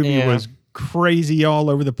 This movie was crazy all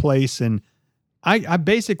over the place, and I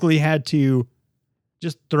basically had to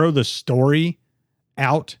just throw the story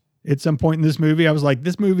out at some point in this movie. I was like,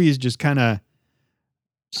 this movie is just kind of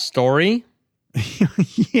Story?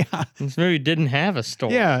 yeah. This movie didn't have a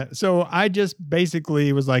story. Yeah. So I just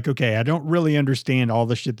basically was like, okay, I don't really understand all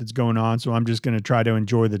the shit that's going on. So I'm just going to try to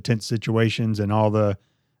enjoy the tense situations and all the,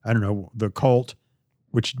 I don't know, the cult,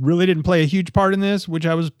 which really didn't play a huge part in this, which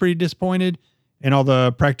I was pretty disappointed, and all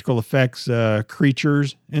the practical effects,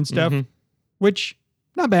 creatures and stuff, which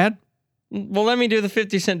not bad. Well, let me do the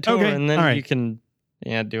 50 Cent tour, Okay, and then all right. you can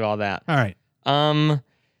do all that. All right.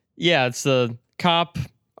 Yeah, it's the cop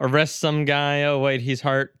arrests some guy. Oh, wait, he's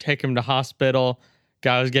hurt. Take him to hospital.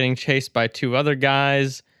 Guy was getting chased by two other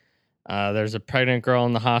guys. There's a pregnant girl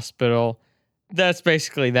in the hospital. That's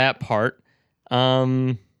basically that part.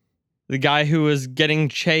 The guy who was getting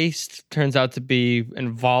chased turns out to be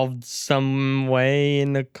involved some way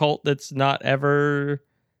in a cult that's not ever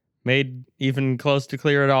made even close to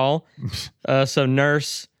clear at all. So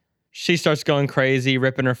Nurse, she starts going crazy,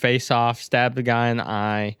 ripping her face off, stabbed the guy in the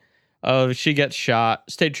eye. Oh, she gets shot.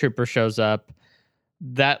 State trooper shows up.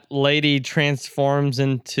 That lady transforms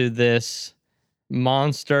into this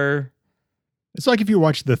monster. It's like if you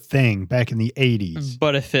watched The Thing back in the 80s.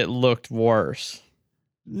 But if it looked worse.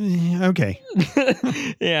 Okay.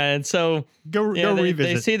 Yeah, and so Go they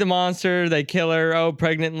revisit. see the monster, they kill her. Oh,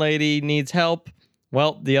 pregnant lady needs help.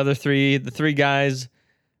 Well, the three guys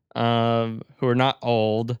who are not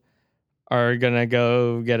old are gonna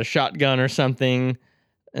go get a shotgun or something.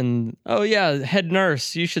 And oh yeah, head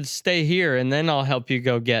nurse, you should stay here, and then I'll help you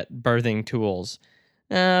go get birthing tools.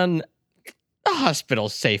 And the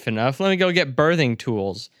hospital's safe enough. Let me go get birthing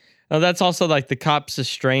tools. Oh, that's also like the cop's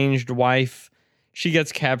estranged wife. She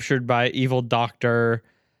gets captured by evil doctor.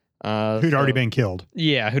 Who'd already been killed.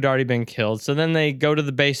 Yeah, who'd already been killed. So then they go to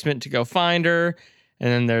the basement to go find her. And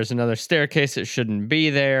then there's another staircase that shouldn't be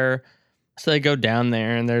there. So they go down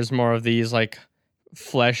there, and there's more of these like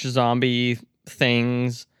flesh zombie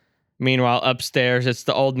things. Meanwhile, upstairs, it's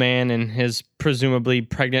the old man and his presumably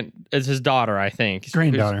pregnant, it's his daughter, I think.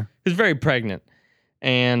 Granddaughter. Who's very pregnant.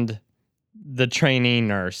 And the trainee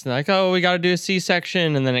nurse. They're like, oh, we got to do a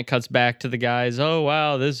C-section. And then it cuts back to the guys. Oh,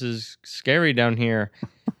 wow, this is scary down here.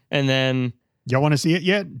 And then... Y'all want to see it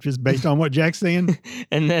yet? Just based on what Jack's saying?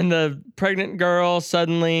 And then the pregnant girl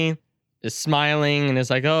suddenly is smiling and is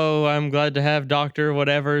like, oh, I'm glad to have Dr.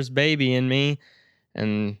 Whatever's baby in me.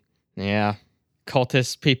 And yeah,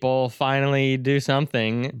 cultist people finally do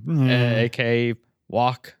something, aka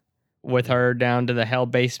walk with her down to the hell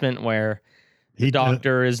basement where the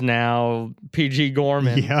doctor is now PG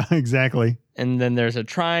Gorman. Yeah, exactly. And then there's a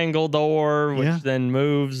triangle door, which then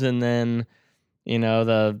moves. And then, you know,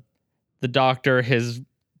 the doctor, his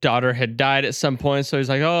daughter had died at some point. So he's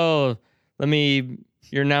like, oh,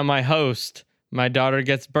 you're now my host. My daughter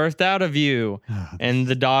gets birthed out of you. And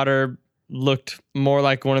the daughter looked more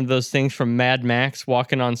like one of those things from Mad Max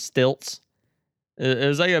walking on stilts. It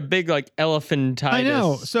was like a big, like, elephantitis. I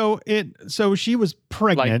know. So she was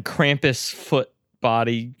pregnant. Like Krampus foot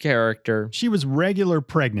body character. She was regular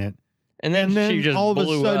pregnant. And then she just all of a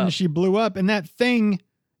sudden up. she blew up. And that thing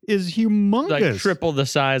is humongous. Like triple the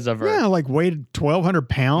size of her. Yeah, like weighed 1,200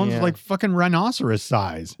 pounds, Yeah. like fucking rhinoceros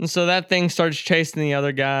size. And so that thing starts chasing the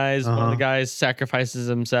other guys. One of the guys sacrifices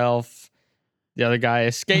himself. The other guy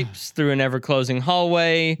escapes through an ever-closing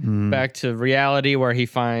hallway back to reality where he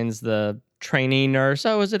finds the trainee nurse.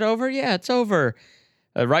 Oh, is it over? Yeah, it's over.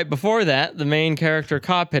 Right before that, the main character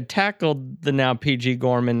cop had tackled the now PG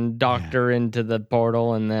Gorman doctor into the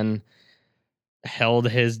portal and then held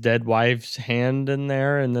his dead wife's hand in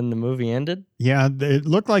there, and then the movie ended. Yeah, it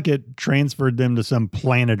looked like it transferred them to some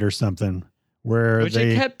planet or something where Which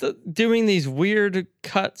they kept doing these weird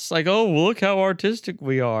cuts, like, oh, look how artistic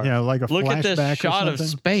we are. Yeah, like a look flashback at this shot or of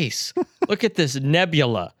something. space. Look at this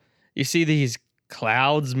nebula. You see these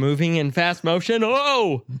clouds moving in fast motion.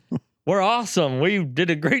 Oh, we're awesome. We did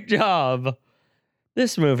a great job.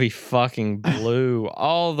 This movie fucking blew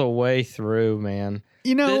all the way through, man.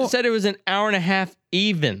 You know, It said it was an hour and a half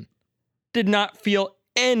even. Did not feel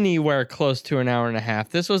anywhere close to an hour and a half.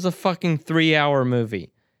 This was a fucking 3-hour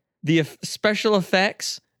movie. The special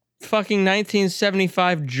effects, fucking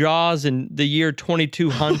 1975 Jaws in the year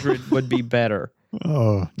 2200 would be better.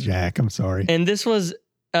 oh, Jack, I'm sorry. And this was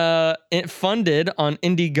funded on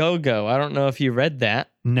Indiegogo. I don't know if you read that,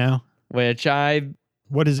 No. which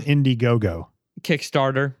What is Indiegogo?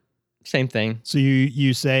 Kickstarter. Same thing. So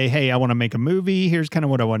you say, hey, I want to make a movie. Here's kind of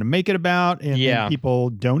what I want to make it about. And then people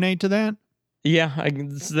donate to that? Yeah,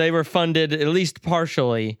 they were funded at least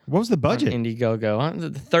partially. What was the budget?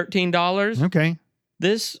 Indiegogo. $13. Okay.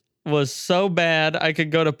 This was so bad, I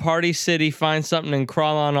could go to Party City, find something, and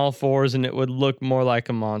crawl on all fours, and it would look more like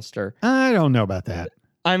a monster. I don't know about that.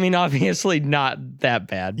 I mean, obviously not that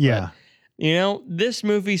bad. Yeah. But, this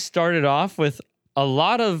movie started off with a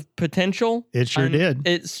lot of potential. It sure did.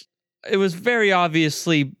 It was very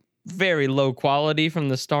obviously very low quality from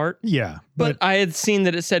the start. Yeah. But I had seen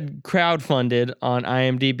that it said crowdfunded on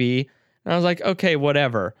IMDb, and I was like, okay,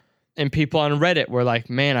 whatever. And people on Reddit were like,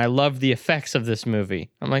 man, I love the effects of this movie.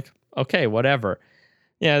 I'm like, okay, whatever.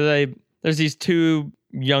 Yeah, there's these two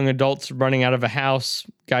young adults running out of a house,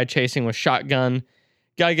 guy chasing with shotgun.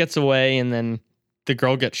 Guy gets away, and then the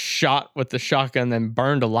girl gets shot with the shotgun, then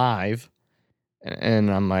burned alive. And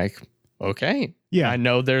I'm like, okay. Yeah. I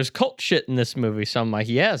know there's cult shit in this movie. So I'm like,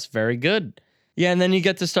 yes, very good. Yeah, and then you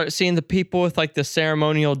get to start seeing the people with like the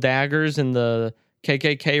ceremonial daggers and the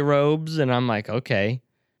KKK robes. And I'm like, okay,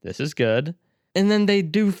 this is good. And then they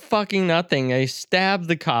do fucking nothing. They stab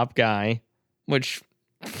the cop guy, which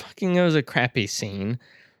fucking was a crappy scene.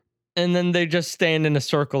 And then they just stand in a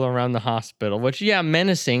circle around the hospital, which, yeah,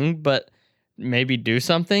 menacing, but maybe do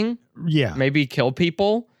something. Yeah. Maybe kill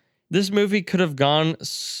people. This movie could have gone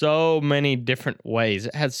so many different ways.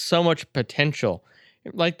 It had so much potential.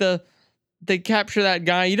 Like they capture that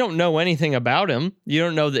guy. You don't know anything about him. You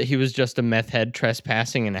don't know that he was just a meth head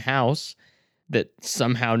trespassing in a house that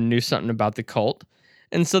somehow knew something about the cult.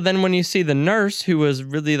 And so then when you see the nurse who was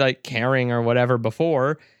really like caring or whatever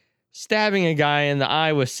before, stabbing a guy in the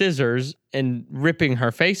eye with scissors and ripping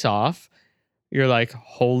her face off, you're like,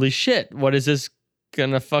 holy shit, what is this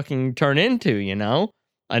gonna fucking turn into,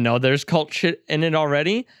 I know there's cult shit in it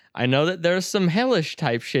already. I know that there's some hellish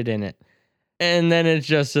type shit in it. And then it's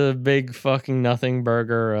just a big fucking nothing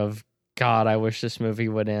burger of, God, I wish this movie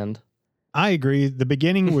would end. I agree. The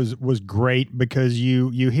beginning was great because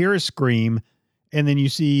you hear a scream and then you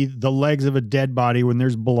see the legs of a dead body when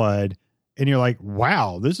there's blood. And you're like,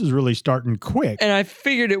 wow, this is really starting quick. And I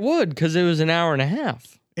figured it would because it was an hour and a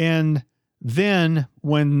half. And then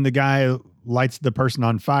when the guy lights the person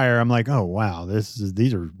on fire, I'm like, oh, wow,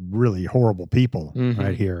 these are really horrible people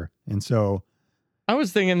right here. And so I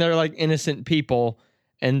was thinking they're like innocent people,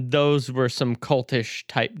 and those were some cultish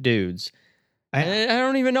type dudes. I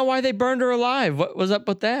don't even know why they burned her alive. What was up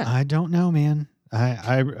with that? I don't know, man.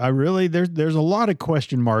 I really, there's a lot of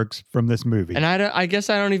question marks from this movie. And I guess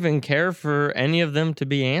I don't even care for any of them to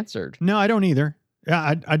be answered. No, I don't either.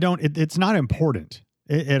 I don't. It's not important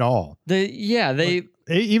at all.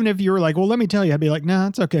 Even if you were like, well, let me tell you, I'd be like, no,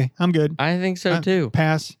 it's okay. I'm good. I think so too.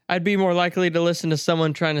 Pass. I'd be more likely to listen to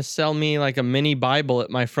someone trying to sell me like a mini Bible at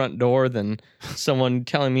my front door than someone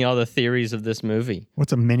telling me all the theories of this movie.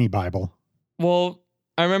 What's a mini Bible? Well,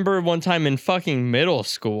 I remember one time in fucking middle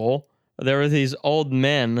school, there were these old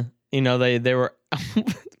men, they were,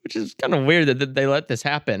 which is kind of weird that they let this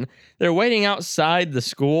happen. They're waiting outside the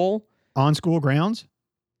school. On school grounds?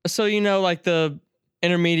 So, like the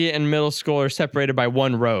intermediate and middle school are separated by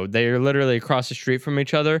one road. They are literally across the street from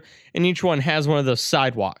each other, and each one has one of those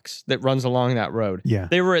sidewalks that runs along that road. Yeah.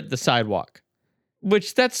 They were at the sidewalk,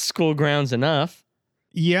 which that's school grounds enough.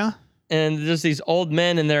 Yeah. And there's these old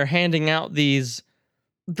men, and they're handing out these,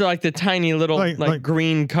 like the tiny little like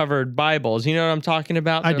green covered Bibles. You know what I'm talking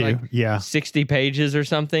about? I do. Like yeah. 60 pages or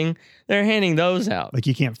something. They're handing those out. Like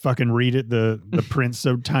you can't fucking read it. The print's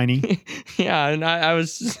so tiny. Yeah. And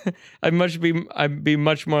I'd be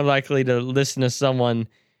much more likely to listen to someone,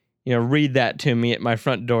 read that to me at my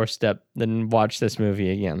front doorstep than watch this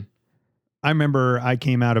movie again. I remember I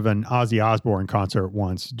came out of an Ozzy Osbourne concert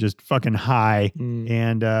once, just fucking high.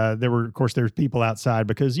 And there's people outside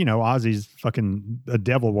because, Ozzy's fucking a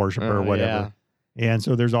devil worshiper or whatever. Yeah. And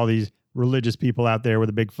so there's all these religious people out there with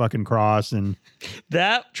a big fucking cross and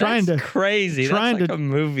that's crazy. That's like a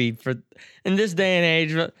movie for in this day and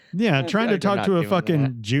age. Yeah. Trying to talk to a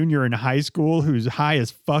fucking junior in high school who's high as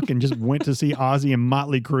fuck and just went to see Ozzy and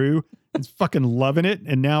Motley Crue and fucking loving it.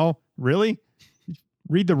 And now really?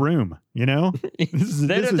 Read the Room, they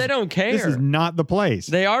don't care. This is not the place.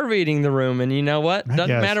 They are reading The Room, and you know what?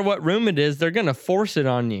 Doesn't matter what room it is, they're going to force it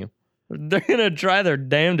on you. They're going to try their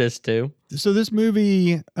damnedest to. So this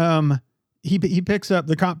movie, the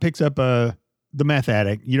cop picks up the meth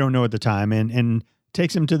addict, you don't know at the time, and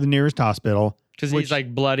takes him to the nearest hospital. Because he's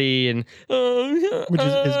like bloody and... which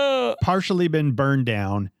is partially been burned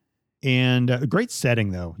down. And a great setting,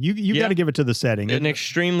 though. You got to give it to the setting. An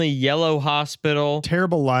extremely yellow hospital.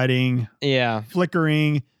 Terrible lighting. Yeah.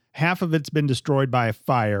 Flickering. half of it's been destroyed by a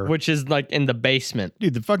fire. Which is like in the basement.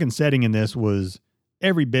 Dude, the fucking setting in this was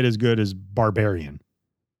every bit as good as Barbarian.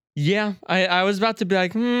 Yeah, I was about to be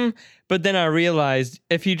like, but then I realized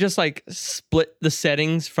if you just like split the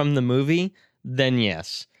settings from the movie, then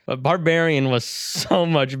yes. But Barbarian was so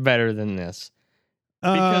much better than this.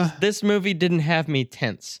 Because this movie didn't have me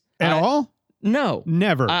tense. At all? No.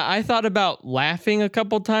 Never. I thought about laughing a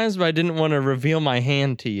couple times, but I didn't want to reveal my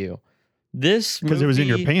hand to you. This movie... Because it was in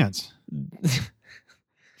your pants.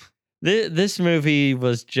 This movie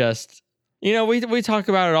was just... You know, we talk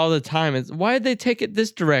about it all the time. It's why did they take it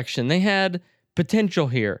this direction? They had potential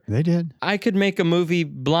here. They did. I could make a movie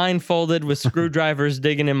blindfolded with screwdrivers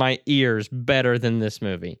digging in my ears better than this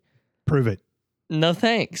movie. Prove it. No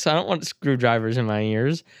thanks. I don't want screwdrivers in my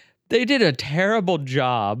ears. They did a terrible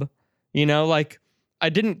job. You know, like, I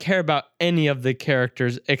didn't care about any of the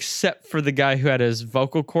characters except for the guy who had his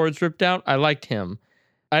vocal cords ripped out. I liked him.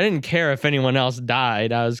 I didn't care if anyone else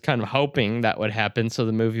died. I was kind of hoping that would happen so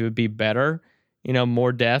the movie would be better. You know,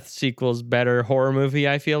 more deaths equals better horror movie,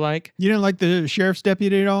 I feel like. You didn't like the sheriff's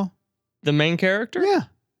deputy at all? The main character? Yeah.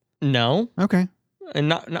 No. Okay. And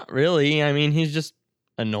not really. I mean, he's just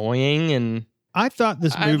annoying, and I thought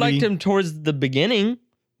this movie... I liked him towards the beginning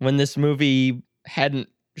when this movie hadn't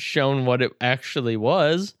shown what it actually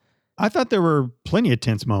was. I thought there were plenty of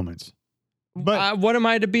tense moments. But what am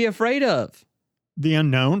I to be afraid of? The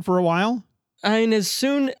unknown for a while? I mean, as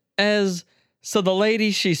soon as... So the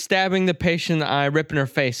lady, she's stabbing the patient in the eye, ripping her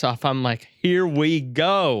face off. I'm like, here we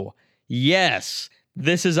go. Yes,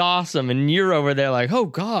 this is awesome. And you're over there like, oh,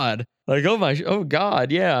 God. Like, oh,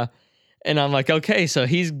 God, yeah. And I'm like, okay, so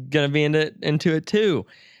he's going to be into it too.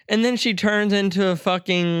 And then she turns into a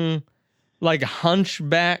fucking, like,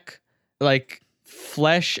 hunchback, like,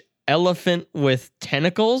 flesh elephant with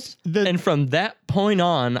tentacles. And from that point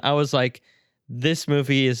on, I was like, this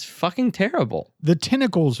movie is fucking terrible. The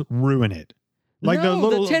tentacles ruin it. Like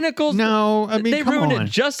the tentacles. No, I mean, they ruin it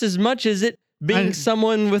just as much as it being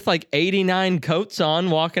someone with like 89 coats on,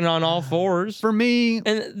 walking on all fours. For me,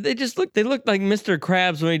 and they looked like Mr.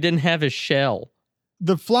 Krabs when he didn't have his shell.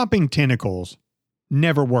 The flopping tentacles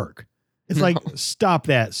never work. It's like, stop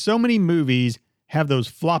that. So many movies have those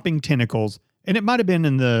flopping tentacles, and it might have been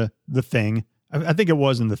in the Thing. I think it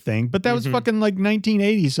was in The Thing, but that was fucking like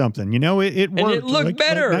 1980 something. You know, it worked. And it looked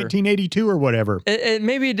better. Like 1982 or whatever.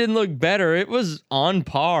 Maybe it didn't look better. It was on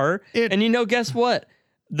par. And you know, guess what?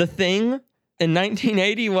 The Thing in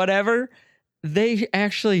 1980, whatever, they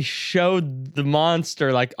actually showed the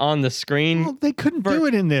monster like on the screen. Well, they couldn't do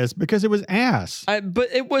it in this because it was ass.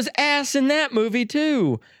 But it was ass in that movie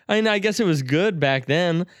too. I mean, I guess it was good back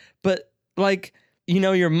then, but like, you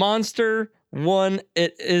know, your monster... One,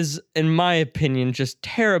 it is, in my opinion, just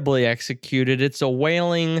terribly executed. It's a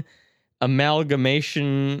wailing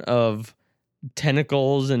amalgamation of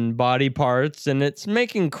tentacles and body parts, and it's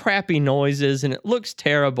making crappy noises, and it looks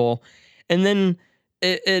terrible. And then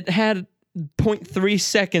it had 0.3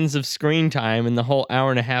 seconds of screen time in the whole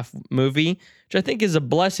hour-and-a-half movie, which I think is a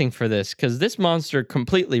blessing for this, because this monster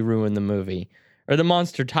completely ruined the movie, or the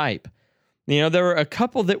monster type. You know, there were a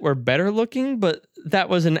couple that were better looking, but that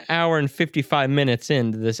was an hour and 55 minutes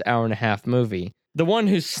into this hour-and-a-half movie. The one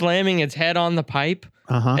who's slamming its head on the pipe,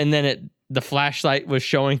 and then the flashlight was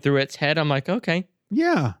showing through its head. I'm like, okay.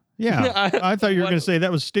 Yeah. I thought you were going to say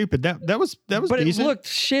that was stupid. That was but decent. It looked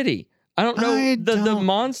shitty. I don't know. The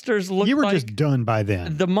monsters looked like... You were just done by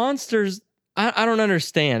then. The monsters, I don't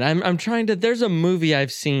understand. I'm trying to... There's a movie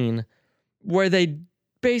I've seen where they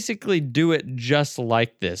basically do it just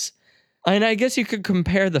like this. And I guess you could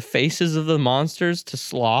compare the faces of the monsters to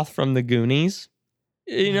Sloth from the Goonies.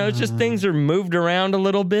 You know, it's just things are moved around a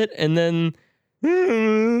little bit, and then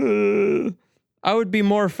I would be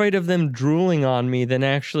more afraid of them drooling on me than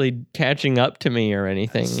actually catching up to me or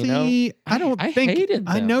anything. See, you know, I hated them.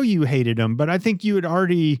 I know you hated them, but I think you were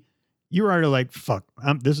already like, fuck,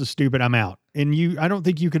 this is stupid. I'm out. And I don't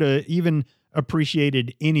think you could have even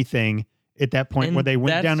appreciated anything at that point where they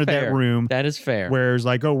went down to that room. That is fair. Where it's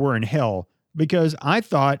like, oh, we're in hell. Because I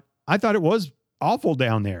thought it was awful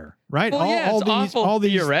down there, right? Well, all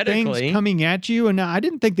these things coming at you, and I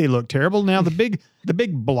didn't think they looked terrible. Now the big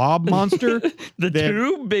blob monster,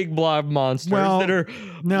 two big blob monsters that are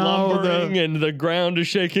lumbering and the ground is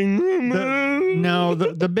shaking.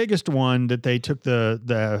 The biggest one that they took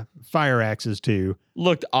the fire axes to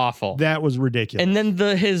looked awful. That was ridiculous. And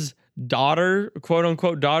then his daughter, quote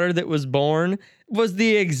unquote daughter, that was born was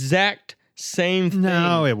the exact same thing.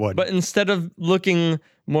 No, it wouldn't. But instead of looking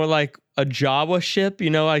more like a Jawa ship, you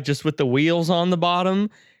know, like just with the wheels on the bottom,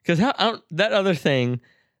 because that other thing,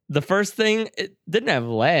 the first thing, it didn't have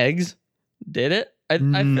legs, did it?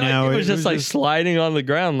 I feel like it was just like sliding on the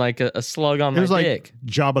ground like a slug on my dick. Like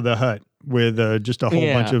Jabba the Hutt with just a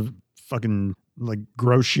whole bunch of fucking like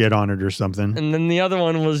gross shit on it or something. And then the other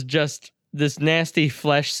one was just this nasty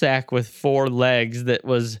flesh sack with 4 legs that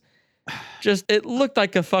was just, it looked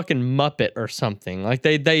like a fucking Muppet or something. Like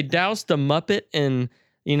they doused a Muppet in,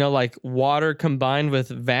 like water combined with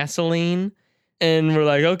Vaseline. And we're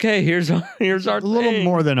like, okay, here's our a little thing.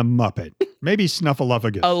 More than a Muppet. Maybe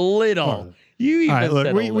Snuffleupagus. A little. You even all right, look,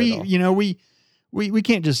 said a little. We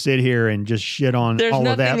can't just sit here and just shit on all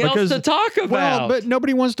of that. There's nothing else to talk about. Well, but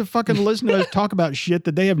nobody wants to fucking listen to us talk about shit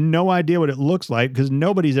that they have no idea what it looks like because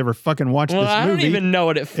nobody's ever fucking watched this movie. I don't even know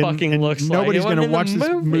what it fucking looks like. Nobody's going to watch this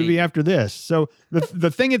movie after this. So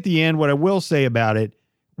the thing at the end, what I will say about it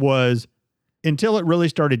was until it really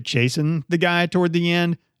started chasing the guy toward the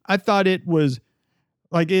end, I thought it was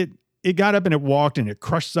like it got up and it walked and it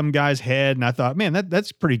crushed some guy's head. And I thought, man,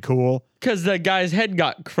 that's pretty cool. Because the guy's head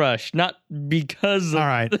got crushed, not because of... All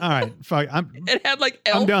right. Fuck. It had like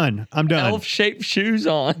I'm done. elf-shaped shoes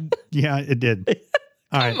on. Yeah, it did.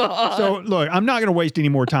 All right. Come on. So look, I'm not going to waste any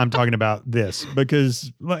more time talking about this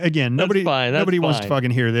because again, nobody wants to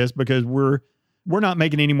fucking hear this because we're not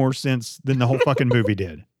making any more sense than the whole fucking movie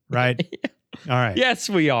did. Right? All right. Yes,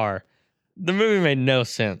 we are. The movie made no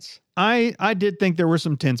sense. I did think there were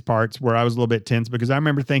some tense parts where I was a little bit tense because I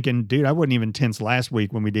remember thinking, dude, I wasn't even tense last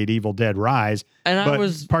week when we did Evil Dead Rise.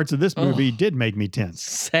 But parts of this movie did make me tense.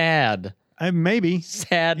 Sad. Maybe.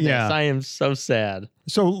 Sadness. Yeah. I am so sad.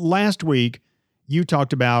 So last week you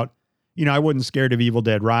talked about, I wasn't scared of Evil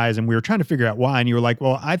Dead Rise and we were trying to figure out why. And you were like,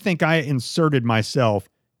 well, I think I inserted myself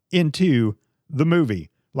into the movie.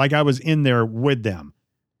 Like I was in there with them.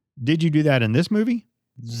 Did you do that in this movie?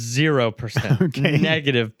 0%. Okay.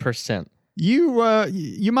 -%.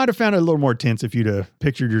 You might have found it a little more tense if you'd have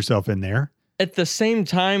pictured yourself in there. At the same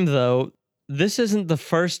time, though, this isn't the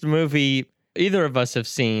first movie either of us have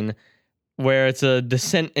seen where it's a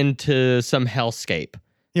descent into some hellscape.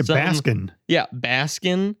 Yeah, Baskin. Yeah,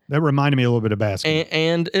 Baskin. That reminded me a little bit of Baskin.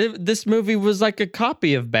 And this movie was like a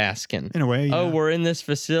copy of Baskin. In a way, yeah. Oh, we're in this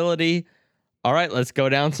facility. All right, let's go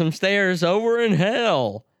down some stairs. Oh, we're in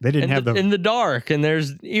hell. They didn't have in the dark, and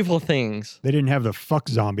there's evil things. They didn't have the fuck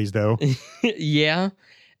zombies, though. Yeah.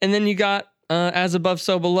 And then you got As Above,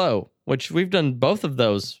 So Below, which we've done both of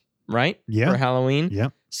those, right? Yeah. For Halloween. Yeah.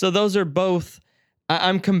 So those are both,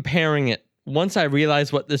 I'm comparing it. Once I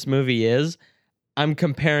realize what this movie is, I'm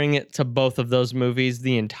comparing it to both of those movies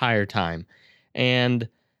the entire time. And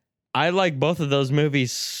I like both of those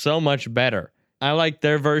movies so much better. I like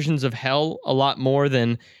their versions of hell a lot more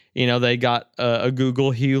than, they got a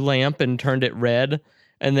Google Hue lamp and turned it red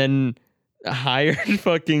and then hired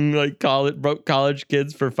fucking broke college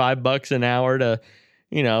kids for $5 an hour to,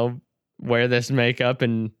 wear this makeup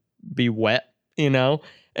and be wet, And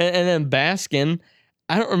then Baskin,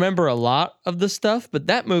 I don't remember a lot of the stuff, but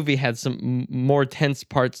that movie had some more tense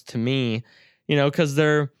parts to me, because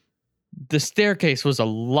the staircase was a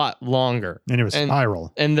lot longer. And it was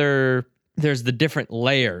spiral. And there's the different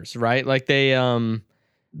layers, right? Like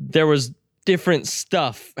there was different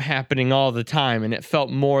stuff happening all the time, and it felt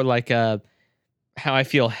more like how I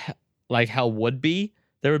feel like hell would be.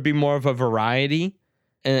 There would be more of a variety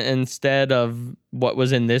instead of what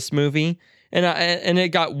was in this movie. And it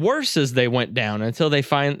got worse as they went down until they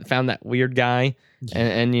found that weird guy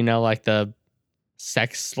and like the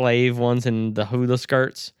sex slave ones in the hula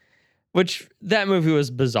skirts, which that movie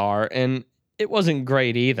was bizarre and it wasn't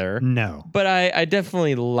great either. No. But I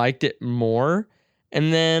definitely liked it more.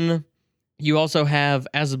 And then you also have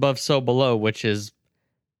As Above, So Below, which is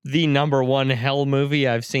the #1 hell movie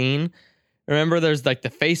I've seen. Remember, there's like the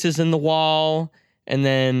faces in the wall, and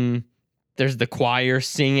then there's the choir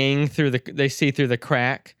singing they see through the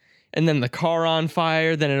crack, and then the car on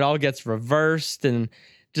fire, then it all gets reversed, and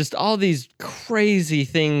just all these crazy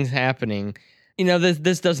things happening.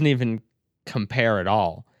 This doesn't even compare at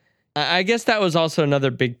all. I guess that was also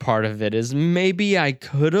another big part of it is maybe I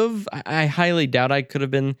highly doubt I could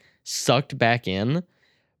have been sucked back in,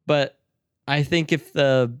 but I think if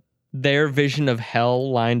their vision of hell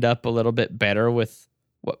lined up a little bit better with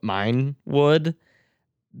what mine would,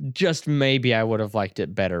 just maybe I would have liked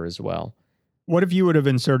it better as well. What if you would have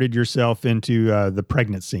inserted yourself into the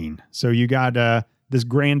pregnant scene? So you got this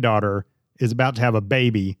granddaughter is about to have a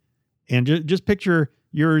baby, and just picture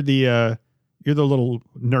you're the little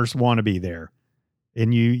nurse wannabe there,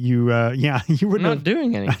 and you wouldn't not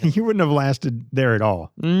doing anything. You wouldn't have lasted there at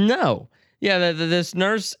all. No, yeah, this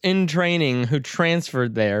nurse in training who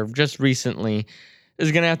transferred there just recently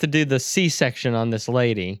is gonna have to do the C-section on this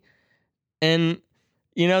lady, and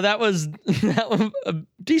that was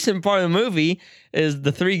decent part of the movie is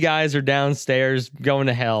the three guys are downstairs going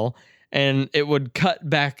to hell, and it would cut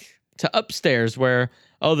back to upstairs where,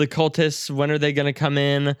 oh, the cultists, when are they going to come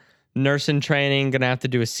in? Nurse in training, going to have to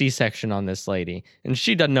do a C-section on this lady. And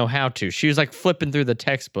she doesn't know how to. She was like flipping through the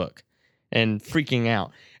textbook and freaking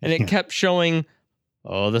out. And it kept showing,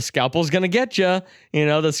 oh, the scalpel's going to get you. You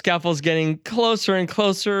know, the scalpel's getting closer and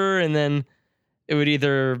closer. And then it would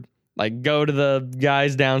either like go to the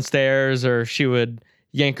guys downstairs or she would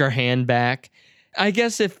yank her hand back. I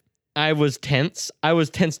guess if I was tense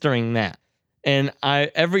during that. And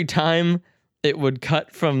every time it would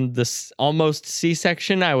cut from this almost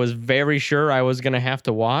C-section I was very sure I was going to have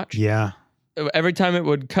to watch. Yeah. Every time it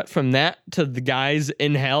would cut from that to the guys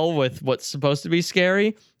in hell with what's supposed to be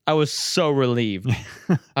scary, I was so relieved.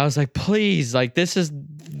 I was like, please, like this is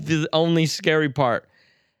the only scary part.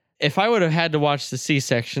 If I would have had to watch the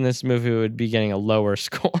C-section, this movie would be getting a lower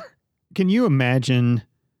score. Can you imagine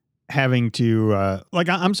having to,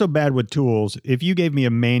 I'm so bad with tools. If you gave me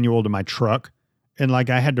a manual to my truck, and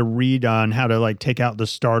like I had to read on how to like take out the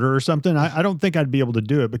starter or something, I don't think I'd be able to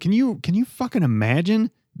do it. But can you fucking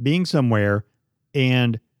imagine being somewhere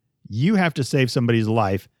and you have to save somebody's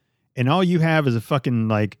life and all you have is a fucking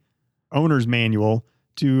like owner's manual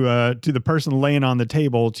to the person laying on the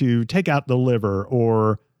table to take out the liver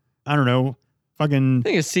or I don't know, fucking. I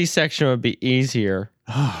think a C-section would be easier.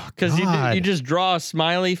 Oh, because you just draw a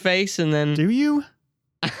smiley face and then. Do you?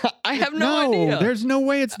 I have no idea. There's no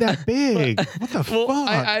way it's that big. What the fuck?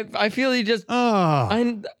 I feel you just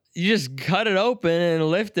you just cut it open and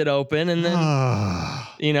lift it open and then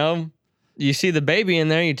you know, you see the baby in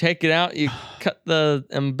there, you take it out, you cut the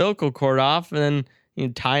umbilical cord off and then you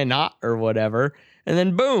tie a knot or whatever and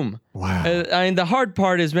then boom. Wow. I mean the hard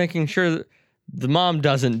part is making sure the mom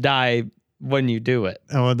doesn't die when you do it.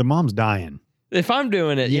 Oh, the mom's dying. If I'm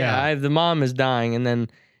doing it, the mom is dying and then,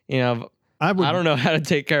 you know, I don't know how to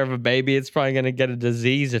take care of a baby. It's probably going to get a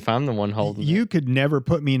disease if I'm the one holding it. You could never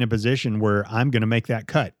put me in a position where I'm going to make that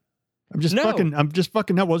cut. I'm just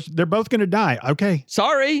fucking no. Well, they're both going to die. Okay.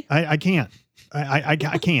 Sorry. I can't.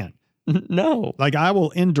 I can't. No. Like I will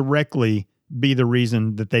indirectly be the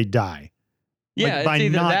reason that they die. Yeah, like, by it's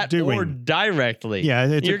either not that doing or directly. Yeah,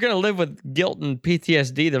 you're going to live with guilt and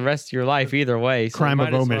PTSD the rest of your life either way. So crime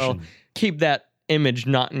of omission. Well keep that image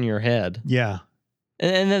not in your head. Yeah.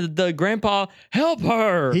 And then the grandpa, help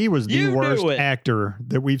her. He was the worst actor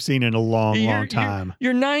that we've seen in a long time.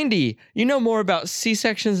 You're 90. You know more about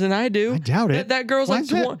C-sections than I do. I doubt it. That girl's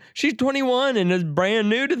she's 21 and is brand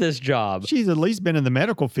new to this job. She's at least been in the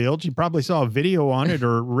medical field. She probably saw a video on it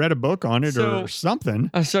or read a book on it or something.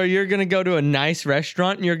 So you're going to go to a nice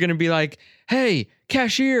restaurant and you're going to be like, hey,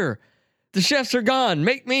 cashier, the chefs are gone.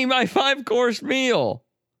 Make me my 5-course meal.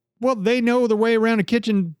 Well, they know the way around a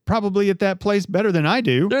kitchen probably at that place better than I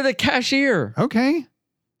do. They're the cashier. Okay.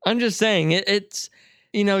 I'm just saying it's,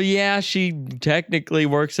 you know, yeah, she technically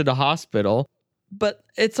works at a hospital, but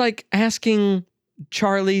it's like asking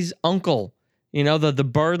Charlie's uncle, you know, the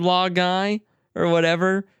bird law guy or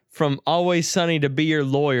whatever from Always Sunny to be your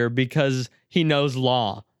lawyer because he knows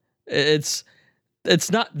law. It's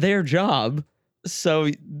not their job.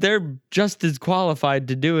 So they're just as qualified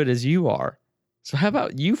to do it as you are. So how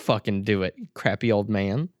about you fucking do it, you crappy old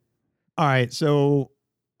man? All right. So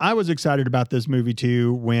I was excited about this movie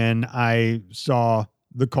too when I saw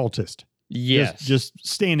The Cultist. Yes. Just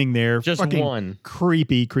standing there. Just fucking one.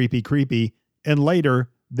 Creepy. And later,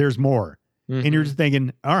 there's more. Mm-hmm. And you're just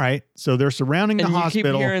thinking, all right, so they're surrounding the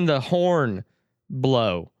hospital. You keep hearing the horn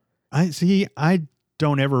blow. I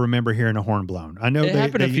don't ever remember hearing a horn blown. I know it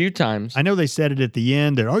happened a few times. I know they said it at the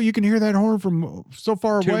end that, you can hear that horn from so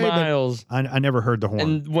far away. 2 miles. I never heard the horn.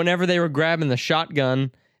 And whenever they were grabbing the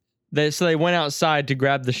shotgun, they went outside to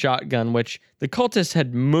grab the shotgun, which the cultists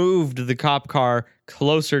had moved the cop car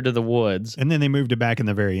closer to the woods. And then they moved it back in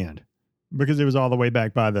the very end because it was all the way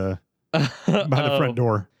back by the front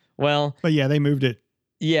door. Well. But yeah, they moved it.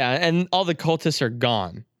 Yeah, and all the cultists are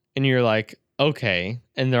gone. And you're like, okay,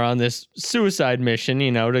 and they're on this suicide mission,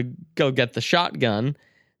 you know, to go get the shotgun,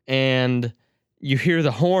 and you hear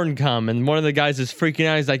the horn come, and one of the guys is freaking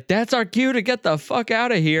out. He's like, that's our cue to get the fuck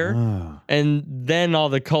out of here. And then all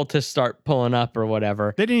the cultists start pulling up or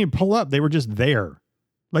whatever. They didn't even pull up. They were just there.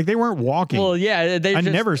 Like, they weren't walking. Well, yeah. I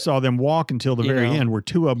never saw them walk until the very end, where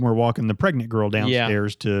 2 of them were walking the pregnant girl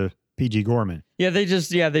downstairs to P.G. Gorman. Yeah, they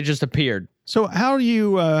just appeared. So how do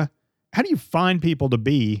you find people to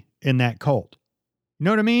be in that cult? You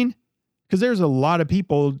know what I mean? Because there's a lot of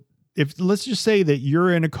people. Let's just say that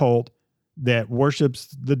you're in a cult that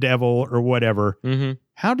worships the devil or whatever. Mm-hmm.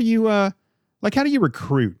 How do you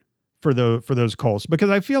recruit for those cults? Because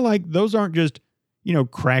I feel like those aren't just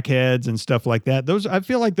crackheads and stuff like that. I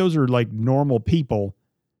feel like those are like normal people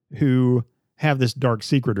who have this dark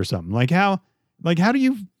secret or something. How do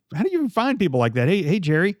you find people like that? Hey,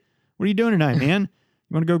 Jerry, what are you doing tonight, man?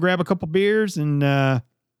 You want to go grab a couple beers and, I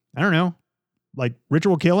don't know, like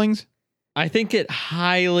ritual killings? I think it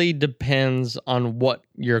highly depends on what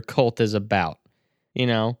your cult is about.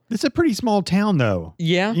 It's a pretty small town though.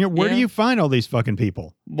 Yeah. Where do you find all these fucking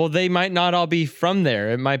people? Well, they might not all be from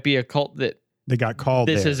there. It might be a cult that they got called.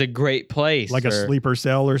 This is a great place. Like a sleeper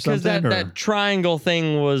cell or something. Because that triangle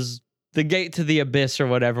thing was the gate to the abyss or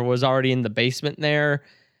whatever was already in the basement there.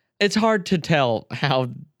 It's hard to tell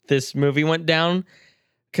how this movie went down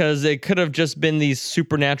because it could have just been these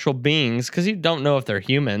supernatural beings because you don't know if they're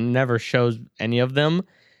human. Never shows any of them.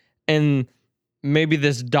 And maybe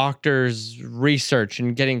this doctor's research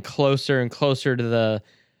and getting closer and closer to the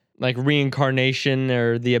like reincarnation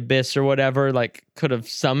or the abyss or whatever, like could have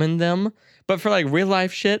summoned them. But for like real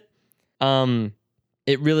life shit,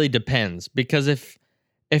 it really depends because if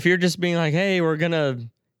you're just being like, hey, we're gonna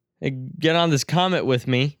get on this comet with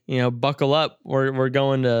me, buckle up, we're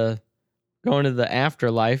going to the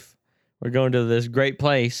afterlife, we're going to this great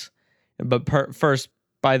place, but first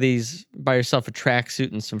buy yourself a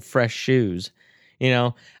tracksuit and some fresh shoes.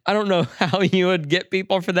 I don't know how you would get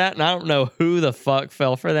people for that, and I don't know who the fuck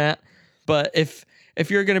fell for that. But if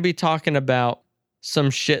you're going to be talking about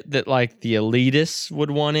some shit that like the elitists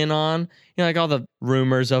would want in on, like all the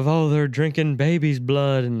rumors of, oh, they're drinking baby's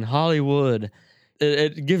blood in Hollywood,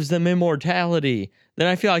 it gives them immortality, then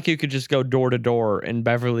I feel like you could just go door to door in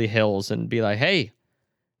Beverly Hills and be like, hey, do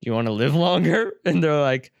you want to live longer? And they're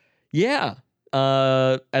like, yeah,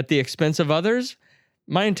 at the expense of others.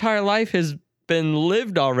 My entire life has been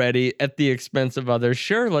lived already at the expense of others.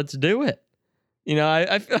 Sure, let's do it.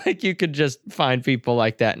 I feel like you could just find people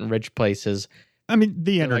like that in rich places. I mean,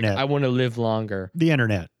 the internet. Like, I want to live longer. The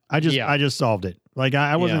internet. I just solved it. Like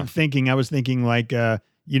I wasn't thinking. I was thinking like,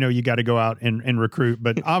 you got to go out and recruit.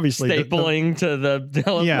 But obviously, stapling to the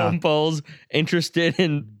telephone poles. Interested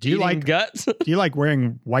in eating guts? Do you like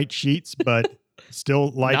wearing white sheets, but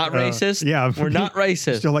still like not racist? Yeah, we're not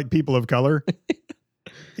racist. Still like people of color.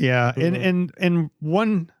 Yeah, and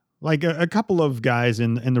one like a couple of guys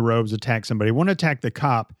in the robes attack somebody. One attacked the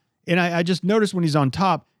cop, and I just noticed when he's on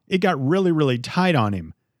top, it got really, really tight on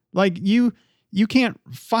him. Like you can't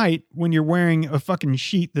fight when you're wearing a fucking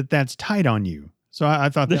sheet that's tight on you. So I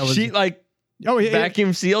thought that was the sheet like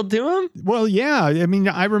vacuum sealed to him. Well, yeah. I mean,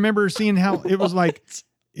 I remember seeing how it was like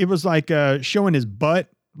it was like showing his butt.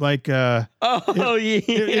 Like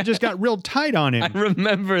it just got real tight on him. I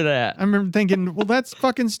remember that. I remember thinking, well, that's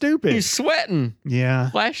fucking stupid. He's sweating.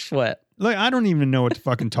 Yeah. Flash sweat. Like, I don't even know what to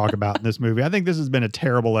fucking talk about in this movie. I think this has been a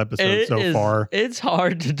terrible episode so far. It's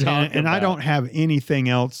hard to talk about. And I don't have anything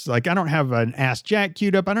else. Like, I don't have an Ask Jack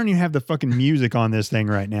queued up. I don't even have the fucking music on this thing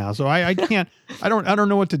right now. So I can't, I don't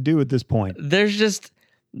know what to do at this point. There's just,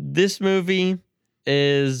 this movie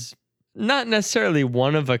is not necessarily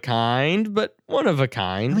one of a kind, but one of a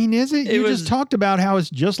kind. I mean, is it? You just talked about how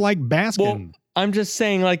it's just like Baskin. Well, I'm just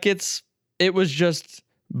saying, like, it was just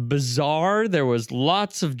bizarre. There was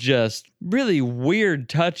lots of just really weird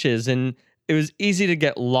touches, and it was easy to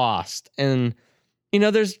get lost. And,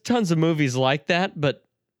 there's tons of movies like that, but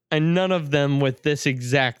none of them with this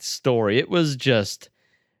exact story. It was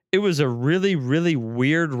a really, really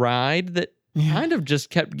weird ride that kind of just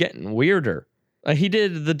kept getting weirder.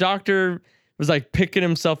 The doctor was like picking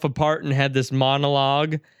himself apart and had this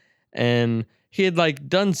monologue, and he had like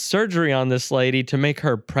done surgery on this lady to make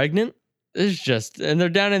her pregnant. And they're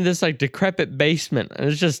down in this like decrepit basement.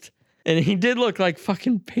 And and he did look like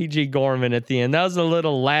fucking P.G. Gorman at the end. That was a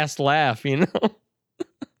little last laugh, All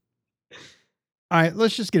right,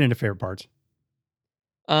 let's just get into favorite parts.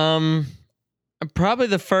 Probably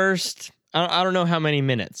the first, I don't know how many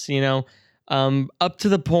minutes, up to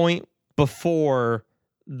the point before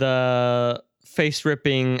the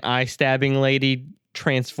face-ripping, eye-stabbing lady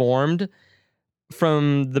transformed.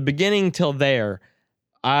 From the beginning till there,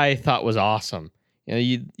 I thought was awesome.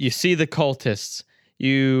 You see the cultists,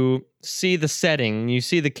 you see the setting, you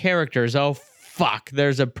see the characters. Oh, fuck,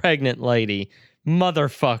 there's a pregnant lady.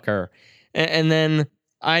 Motherfucker. And then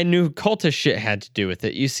I knew cultist shit had to do with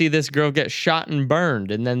it. You see this girl get shot and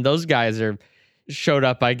burned, and then those guys showed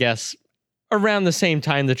up, I guess, around the same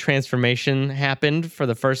time the transformation happened for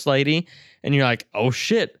the first lady. And you're like, oh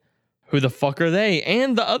shit, who the fuck are they?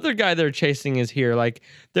 And the other guy they're chasing is here. Like,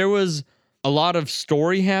 there was a lot of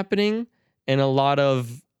story happening and a lot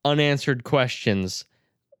of unanswered questions,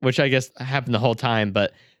 which I guess happened the whole time.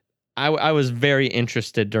 But I was very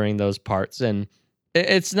interested during those parts. And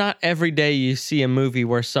It's not every day you see a movie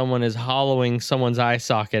where someone is hollowing someone's eye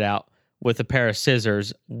socket out with a pair of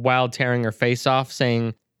scissors while tearing her face off,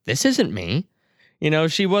 saying, "This isn't me."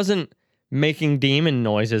 She wasn't making demon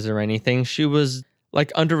noises or anything. She was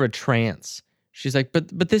like under a trance. She's like,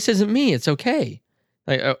 but this isn't me. It's okay.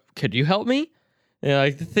 Like, could you help me?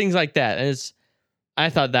 Like things like that. And I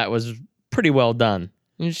thought that was pretty well done.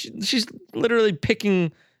 She's literally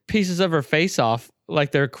picking pieces of her face off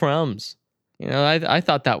like they're crumbs. I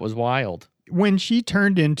thought that was wild. When she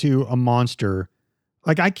turned into a monster,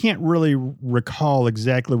 like I can't really recall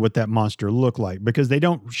exactly what that monster looked like because they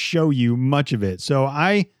don't show you much of it. So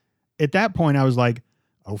at that point, I was like,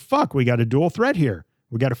 oh, fuck, we got a dual threat here.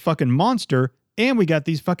 We got a fucking monster and we got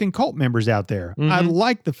these fucking cult members out there. Mm-hmm. I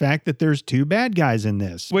like the fact that there's two bad guys in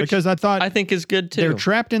this. Which because I think is good too. They're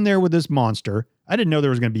trapped in there with this monster. I didn't know there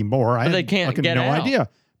was going to be more. But they can't get no out. idea.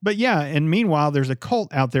 But yeah, and meanwhile, there's a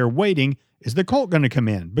cult out there waiting. Is the cult going to come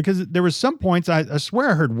in? Because there was some points, I swear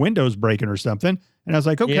I heard windows breaking or something. And I was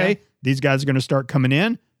like, okay, these guys are going to start coming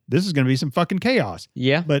in. This is going to be some fucking chaos.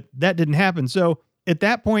 Yeah. But that didn't happen. So at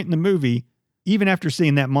that point in the movie, even after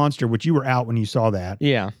seeing that monster, which you were out when you saw that.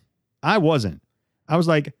 Yeah. I wasn't. I was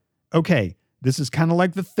like, okay, this is kind of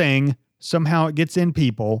like The Thing. Somehow it gets in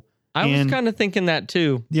people. I was kind of thinking that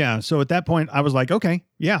too. Yeah. So at that point, I was like, okay,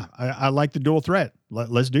 yeah, I like the dual threat.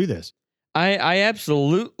 Let's do this. I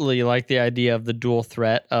absolutely like the idea of the dual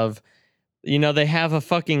threat of, they have a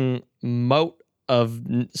fucking moat of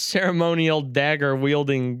ceremonial dagger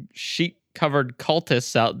wielding sheet covered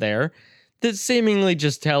cultists out there that seemingly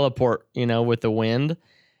just teleport, with the wind.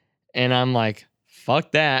 And I'm like,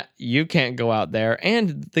 fuck that. You can't go out there.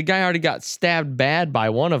 And the guy already got stabbed bad by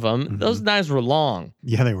one of them. Mm-hmm. Those knives were long.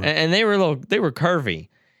 Yeah, they were. And they were curvy.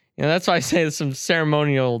 That's why I say it's some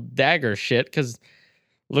ceremonial dagger shit, because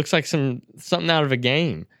looks like something out of a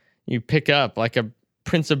game. You pick up like a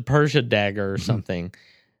Prince of Persia dagger or something.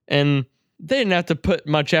 And they didn't have to put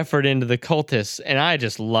much effort into the cultists. And I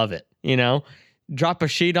just love it. Drop a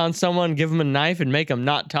sheet on someone, give them a knife and make them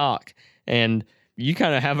not talk. And you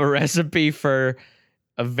kind of have a recipe for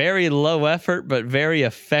a very low effort, but very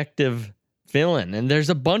effective villain. And there's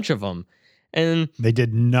a bunch of them. And they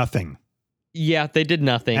did nothing. Yeah, they did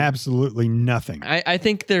nothing. Absolutely nothing. I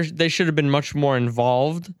think they should have been much more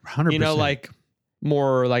involved. 100%. Like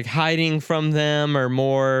more like hiding from them or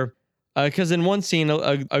more. Because in one scene,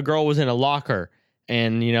 a girl was in a locker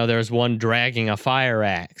and, there was one dragging a fire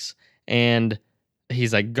axe and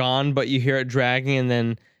he's like gone, but you hear it dragging and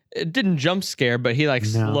then it didn't jump scare, but he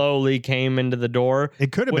slowly came into the door.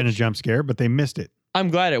 It could have been a jump scare, but they missed it. I'm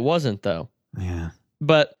glad it wasn't though. Yeah.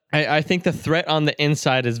 But I think the threat on the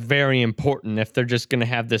inside is very important if they're just going to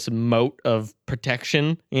have this moat of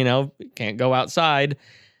protection, can't go outside.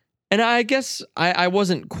 And I guess I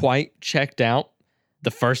wasn't quite checked out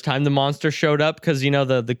the first time the monster showed up because,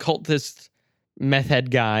 the cultist meth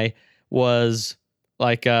head guy was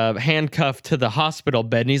like handcuffed to the hospital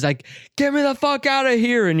bed. And he's like, get me the fuck out of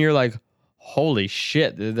here. And you're like, holy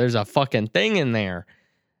shit, there's a fucking thing in there.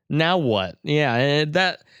 Now what? Yeah, and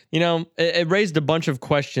that, it raised a bunch of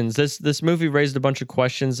questions. This movie raised a bunch of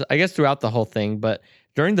questions, I guess, throughout the whole thing. But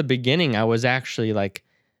during the beginning, I was actually like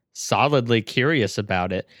solidly curious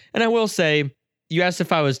about it. And I will say, you asked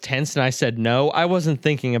if I was tense and I said no. I wasn't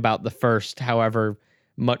thinking about the first, however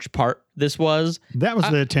much part this was. That was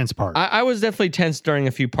the tense part. I was definitely tense during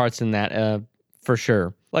a few parts in that, for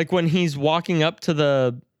sure. Like when he's walking up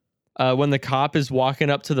to when the cop is walking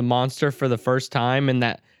up to the monster for the first time and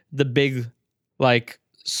the big like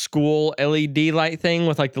school LED light thing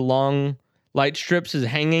with like the long light strips is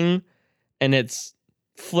hanging and it's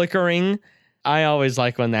flickering. I always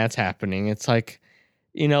like when that's happening. It's like,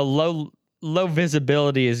 low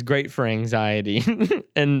visibility is great for anxiety.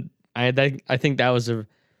 And I think that was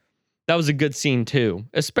a good scene too.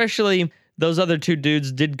 Especially those other two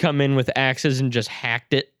dudes did come in with axes and just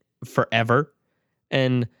hacked it forever.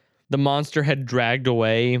 And the monster had dragged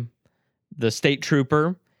away the state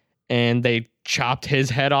trooper and they chopped his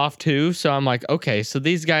head off too. So I'm like, okay, so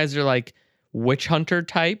these guys are like witch hunter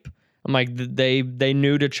type. I'm like, they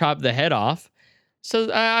knew to chop the head off. So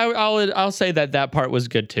I'll say that part was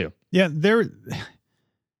good too. Yeah,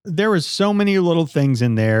 there was so many little things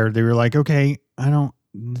in there. They were like, okay,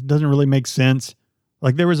 it doesn't really make sense.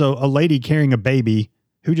 Like there was a lady carrying a baby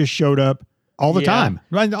who just showed up all the time,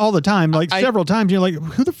 right? All the time, like several times. You're like,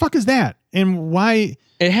 who the fuck is that? And why?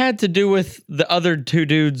 It had to do with the other two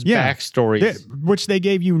dudes' backstories, which they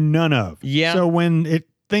gave you none of. Yeah. So when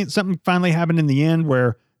something finally happened in the end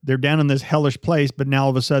where they're down in this hellish place, but now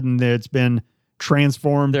all of a sudden it's been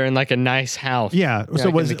transformed. They're in like a nice house. Yeah.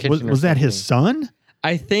 So was that his son?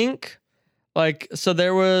 I think Like, so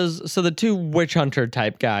the two witch hunter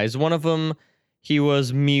type guys. One of them, he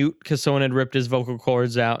was mute because someone had ripped his vocal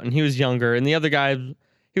cords out, and he was younger. And the other guy,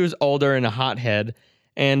 he was older and a hothead.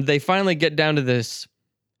 And they finally get down to this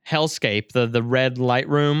hellscape, the red light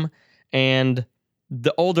room, and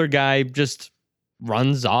the older guy just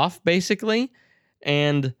runs off basically,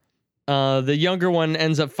 and the younger one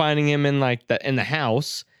ends up finding him in the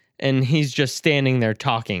house, and he's just standing there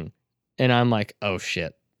talking, and I'm like, oh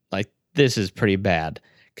shit, like this is pretty bad,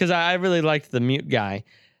 because I really liked the mute guy,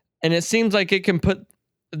 and it seems like it can put.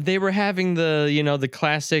 They were having the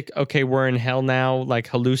classic, okay, we're in hell now, like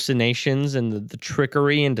hallucinations and the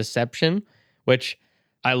trickery and deception, which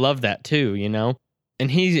I love that too, and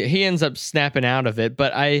he ends up snapping out of it,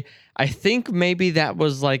 but I think maybe that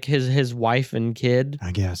was like his wife and kid,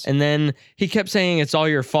 I guess. And then he kept saying it's all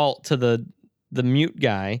your fault to the mute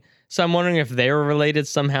guy. So I'm wondering if they were related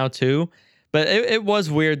somehow too. But it was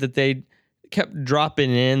weird that they kept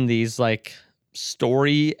dropping in these like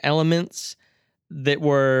story elements that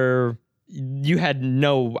were, you had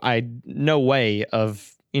no way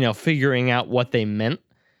of figuring out what they meant.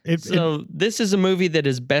 This is a movie that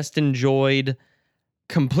is best enjoyed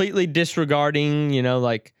completely disregarding,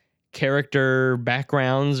 like character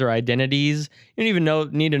backgrounds or identities. You don't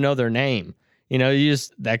even need to know their name. You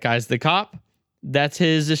just, that guy's the cop. That's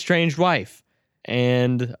his estranged wife.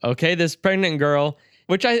 And okay, this pregnant girl,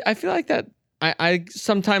 which I feel like that I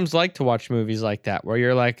sometimes like to watch movies like that where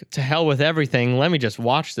you're like, to hell with everything. Let me just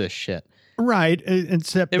watch this shit. Right.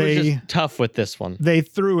 Except it was just tough with this one. They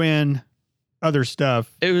threw in other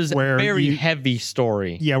stuff. It was a very heavy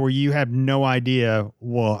story. Yeah, where you have no idea.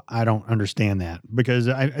 Well, I don't understand that, because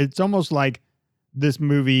it's almost like this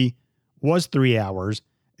movie was 3 hours,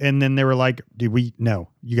 and then they were like, no,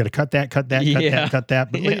 you got to cut that.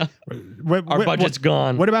 But our budget's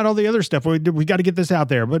gone. What about all the other stuff? We got to get this out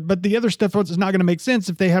there. But the other stuff is not going to make sense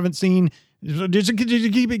if they haven't seen. Just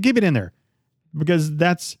keep it in there, because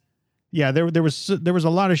that's. Yeah, there was a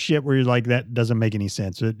lot of shit where you're like, that doesn't make any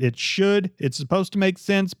sense. It's supposed to make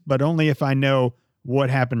sense, but only if I know what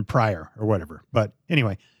happened prior or whatever. But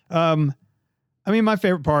anyway, my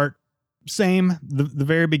favorite part, same, the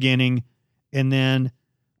very beginning. And then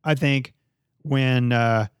I think when,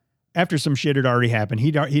 after some shit had already happened,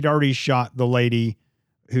 he'd already shot the lady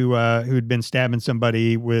who'd been stabbing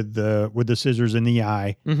somebody with the scissors in the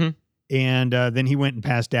eye. Mm-hmm. And then he went and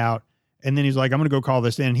passed out. And then he's like, I'm going to go call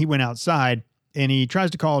this in. And he went outside and he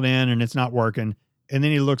tries to call it in and it's not working. And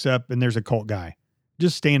then he looks up and there's a cult guy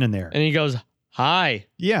just standing there. And he goes, hi.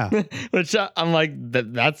 Yeah. Which I'm like,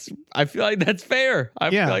 I feel like that's fair.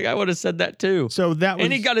 I feel like I would have said that too. So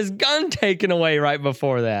and he got his gun taken away right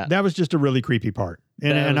before that. That was just a really creepy part.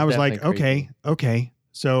 And I was like, creepy. Okay.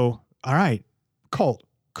 So, all right. Cult.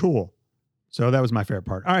 Cool. So that was my favorite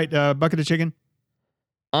part. All right. Bucket of chicken.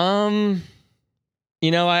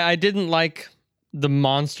 I didn't like the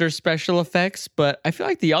monster special effects, but I feel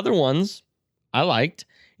like the other ones I liked.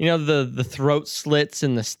 The throat slits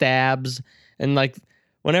and the stabs, and like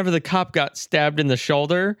whenever the cop got stabbed in the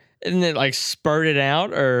shoulder and it like spurted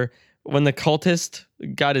out, or when the cultist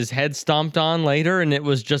got his head stomped on later and it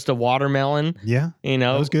was just a watermelon. Yeah.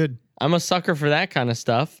 That was good. I'm a sucker for that kind of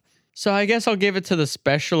stuff. So I guess I'll give it to the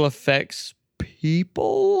special effects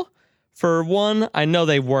people. For one, I know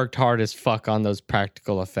they worked hard as fuck on those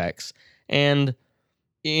practical effects. And,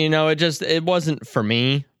 it wasn't for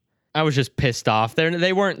me. I was just pissed off.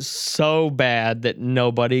 They weren't so bad that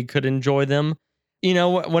nobody could enjoy them.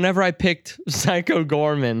 Whenever I picked Psycho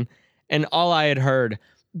Gorman and all I had heard,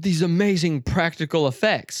 these amazing practical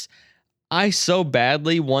effects, I so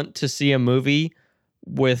badly want to see a movie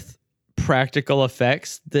with practical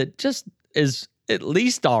effects that just is at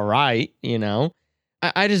least all right,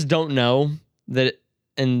 I just don't know that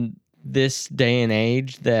in this day and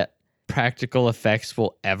age that practical effects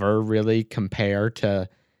will ever really compare to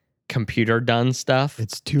computer done stuff.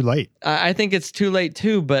 It's too late. I think it's too late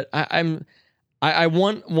too, but I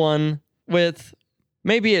want one with,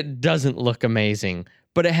 maybe it doesn't look amazing,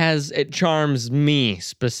 but it charms me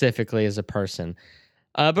specifically as a person.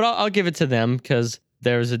 But I'll give it to them because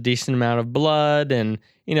there was a decent amount of blood and,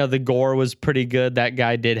 the gore was pretty good. That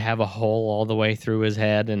guy did have a hole all the way through his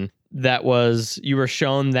head. And you were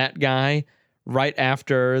shown that guy right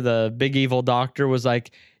after the big evil doctor was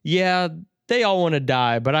like, yeah, they all want to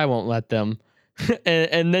die, but I won't let them.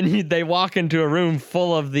 and then they walk into a room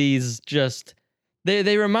full of these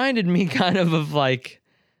they reminded me kind of like,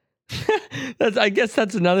 I guess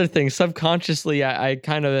that's another thing. Subconsciously, I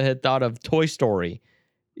kind of had thought of Toy Story.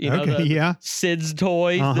 Sid's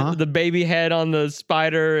toy, the baby head on the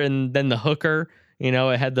spider, and then the hooker, You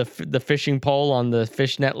know, it had the fishing pole on the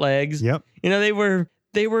fishnet legs. Yep. You know,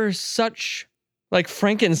 they were such, like,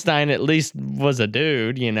 Frankenstein at least was a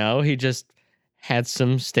dude, you know. He just had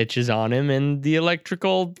some stitches on him and the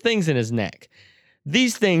electrical things in his neck.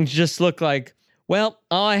 These things just look like, well,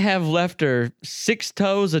 all I have left are 6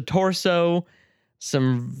 toes, a torso,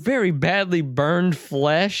 some very badly burned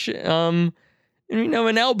flesh, and, you know,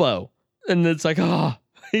 an elbow. And it's like, oh,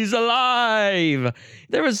 he's alive.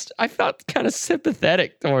 I felt kind of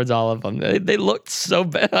sympathetic towards all of them. They looked so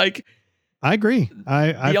bad. Like, I agree.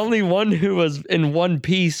 The only one who was in one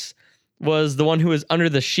piece was the one who was under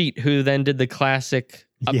the sheet, who then did the classic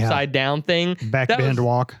upside down thing. Backbend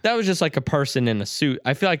walk. That was just like a person in a suit.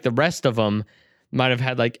 I feel like the rest of them might have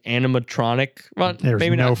had like animatronic. Well, There's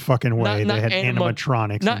maybe no not, fucking way not they had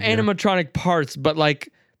animatronics. Not animatronic parts, but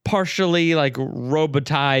like partially like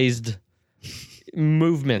robotized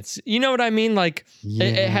movements. You know what I mean? Like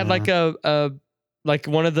it had like a like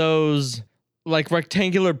one of those like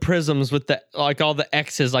rectangular prisms with the like all the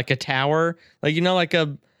X's, like a tower, like, you know, like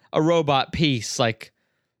a robot piece, like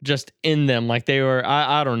just in them, like they were,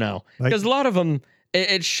 I don't know, because a lot of them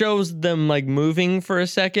it shows them like moving for a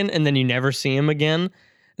second and then you never see them again.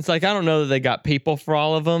 It's like, I don't know that they got people for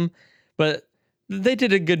all of them, but they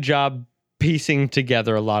did a good job piecing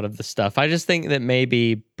together a lot of the stuff. I just think that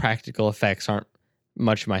maybe practical effects aren't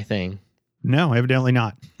much my thing. No, evidently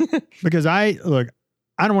not. Because I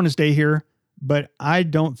don't want to stay here, but I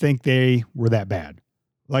don't think they were that bad.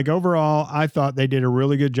 Like overall, I thought they did a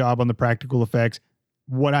really good job on the practical effects.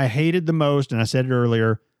 What I hated the most, and I said it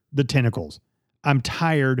earlier, the tentacles. I'm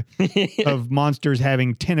tired of monsters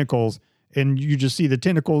having tentacles, and you just see the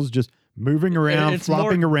tentacles just moving around,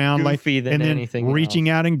 flopping around, like, and then reaching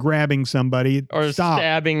out and grabbing somebody, or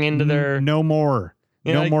stabbing into their. No more,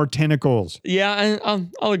 more tentacles. Yeah,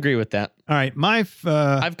 I'll agree with that. All right,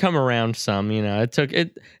 I've come around some. You know,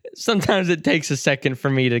 sometimes it takes a second for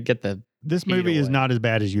me to get the. This movie is not as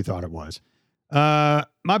bad as you thought it was. My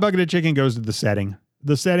bucket of chicken goes to the setting.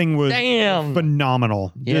 The setting was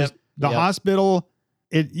phenomenal. Yep. The hospital,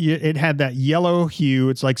 it had that yellow hue.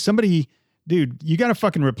 It's like somebody, dude, you got to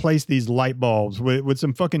fucking replace these light bulbs with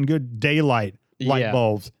some fucking good daylight light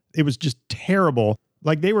bulbs. It was just terrible.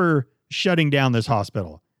 Like they were shutting down this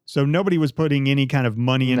hospital. So nobody was putting any kind of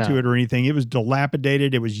money into it or anything. It was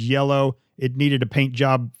dilapidated. It was yellow. It needed a paint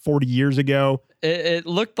job 40 years ago. It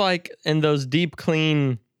looked like in those deep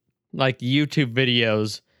clean, like YouTube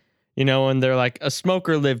videos, you know, and they're like, a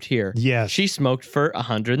smoker lived here. Yes. She smoked for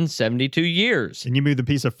 172 years. And you move the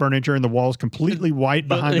piece of furniture and the wall's completely white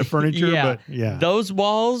behind the furniture. But those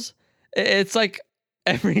walls, it's like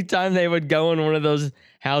every time they would go in one of those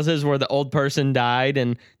houses where the old person died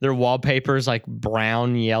and their wallpaper's like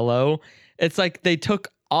brown, yellow. It's like they took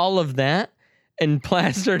all of that and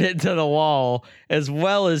plastered it to the wall, as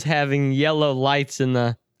well as having yellow lights in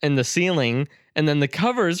the ceiling. And then the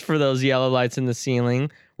covers for those yellow lights in the ceiling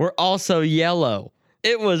were also yellow.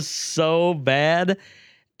 It was so bad.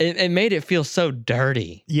 It made it feel so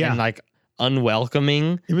dirty and like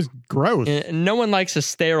unwelcoming. It was gross. No one likes a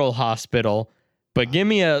sterile hospital, but give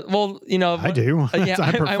me I do.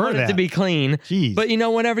 I want it to be clean. Jeez. But you know,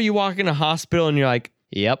 whenever you walk in a hospital and you're like,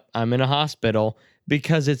 yep, I'm in a hospital,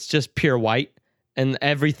 because it's just pure white and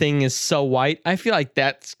everything is so white, I feel like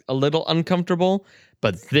that's a little uncomfortable.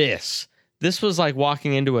 But this was like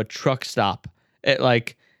walking into a truck stop at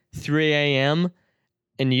like 3 a.m.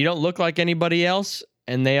 and you don't look like anybody else,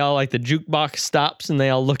 and they all, like, the jukebox stops and they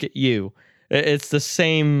all look at you. It's the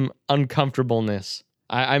same uncomfortableness.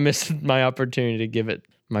 I missed my opportunity to give it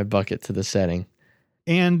my bucket to the setting.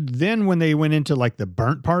 And then when they went into like the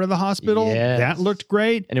burnt part of the hospital, that looked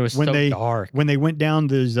great. And it was dark. When they went down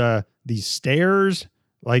these stairs,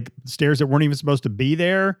 like stairs that weren't even supposed to be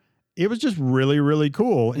there, it was just really, really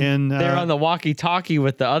cool. And they're on the walkie-talkie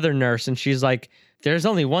with the other nurse, and she's like, there's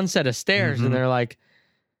only one set of stairs. And they're like,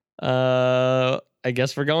 I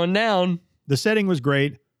guess we're going down. The setting was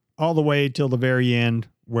great all the way till the very end,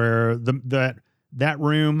 where that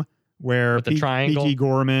room where with the triangle. P.G.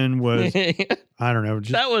 Gorman was, I don't know,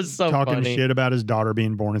 just that was so talking funny. Shit about his daughter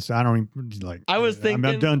being born. And so I don't even like. I was thinking,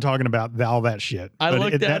 I'm done talking about all that shit. I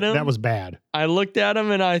looked at him. That was bad. I looked at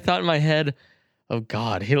him and I thought in my head, oh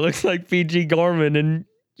God, he looks like P.G. Gorman, and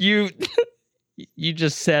you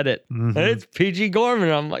just said it. Mm-hmm. It's P.G. Gorman.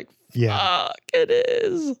 I'm like, fuck, it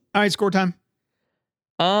is. All right, score time.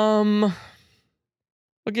 I'll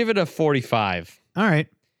give it a 45. All right.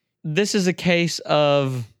 This is a case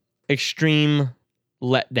of extreme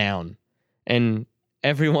letdown. And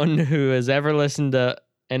everyone who has ever listened to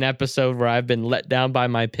an episode where I've been let down by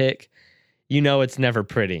my pick, you know it's never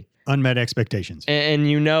pretty. Unmet expectations. And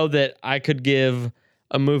you know that I could give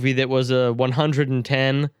a movie that was a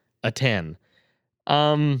 110 a 10.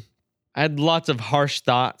 I had lots of harsh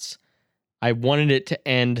thoughts. I wanted it to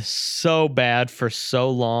end so bad for so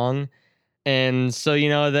long. And so,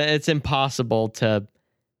 that it's impossible to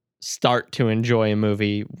start to enjoy a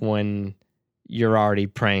movie when you're already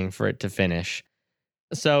praying for it to finish.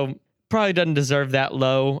 So probably doesn't deserve that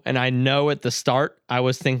low. And I know at the start I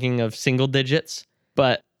was thinking of single digits,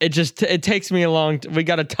 but it takes me we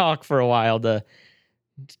got to talk for a while to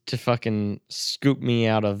fucking scoop me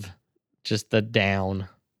out of just the down.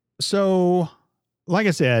 So, like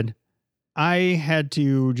I said, I had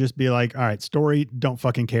to just be like, all right, story, don't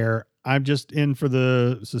fucking care. I'm just in for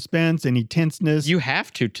the suspense, any tenseness. You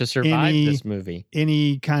have to survive this movie.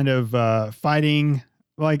 Any kind of fighting.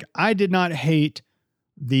 Like, I did not hate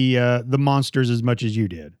the monsters as much as you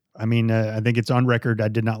did. I mean, I think it's on record. I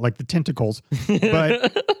did not like the tentacles,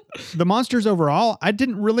 but the monsters overall, I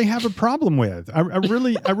didn't really have a problem with. I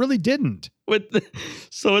really didn't. With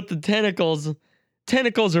the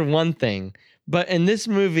tentacles are one thing, but in this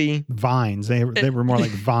movie, vines. They were more like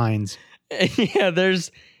vines. Yeah,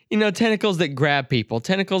 there's tentacles that grab people,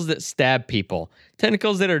 tentacles that stab people,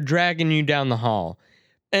 tentacles that are dragging you down the hall,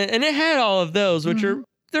 and it had all of those, which are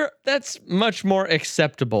that's much more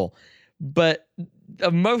acceptable. But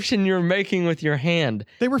the motion you're making with your hand,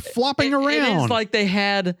 they were flopping around. It is like they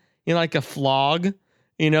had like a flog,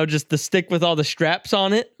 just the stick with all the straps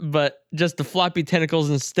on it, but just the floppy tentacles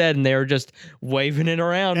instead, and they were just waving it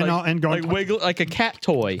around and going like wiggle like a cat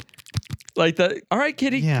toy. Like all right,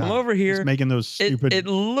 kitty, come over here. Just making those stupid. It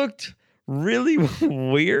looked really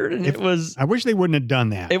weird, and I wish they wouldn't have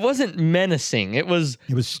done that. It wasn't menacing. It was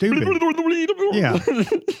stupid. Yeah.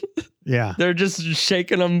 Yeah. They're just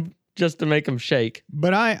shaking them just to make them shake.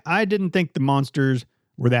 But I didn't think the monsters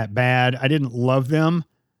were that bad. I didn't love them,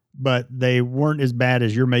 but they weren't as bad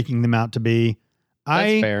as you're making them out to be.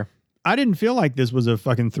 That's fair. I didn't feel like this was a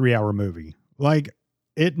fucking 3-hour movie. Like,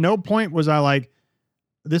 at no point was I like,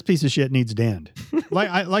 this piece of shit needs to end.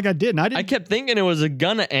 I didn't. I kept thinking it was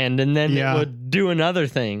gonna end, and then it would do another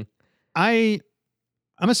thing. I'm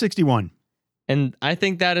a 61. And I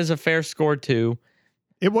think that is a fair score too.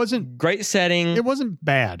 It wasn't great setting. It wasn't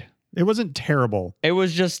bad. It wasn't terrible. It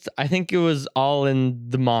was just, I think it was all in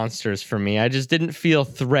the monsters for me. I just didn't feel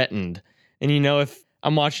threatened. And if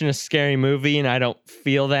I'm watching a scary movie and I don't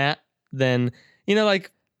feel that, then,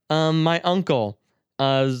 my uncle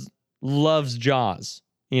loves Jaws,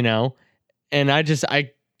 and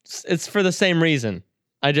it's for the same reason.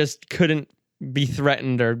 I just couldn't be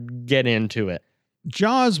threatened or get into it.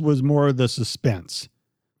 Jaws was more the suspense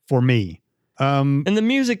for me. And the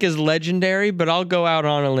music is legendary, but I'll go out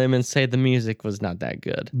on a limb and say the music was not that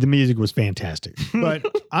good. The music was fantastic. But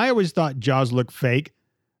I always thought Jaws looked fake.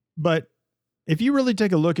 But if you really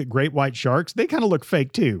take a look at great white sharks, they kind of look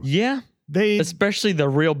fake too. Yeah. Especially the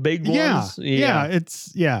real big ones.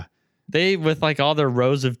 Yeah. They, with like all their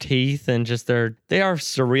rows of teeth and just they are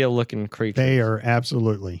surreal looking creatures. They are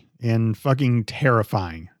absolutely. And fucking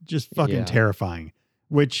terrifying. Just fucking terrifying.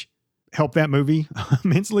 Which helped that movie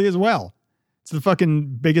immensely as well. It's the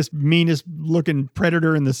fucking biggest, meanest looking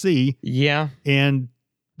predator in the sea. Yeah. And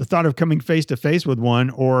the thought of coming face to face with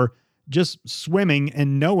one or just swimming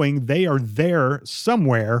and knowing they are there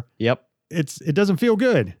somewhere. Yep. It doesn't feel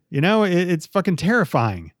good. It's fucking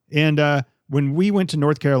terrifying. And when we went to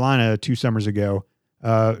North Carolina 2 summers ago,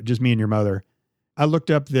 just me and your mother, I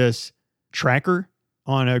looked up this tracker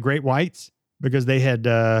on great whites because they had,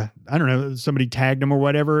 I don't know, somebody tagged them or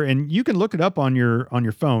whatever. And you can look it up on your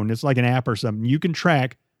phone. It's like an app or something. You can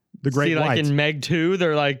track the great whites. Like in Meg 2,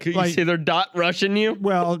 they're like, you see their dot rushing you?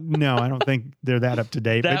 Well, no, I don't think they're that up to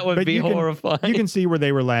date. That would be horrifying. You can see where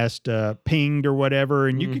they were last pinged or whatever.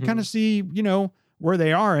 And you can kind of see, where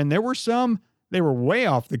they are. And there were some, they were way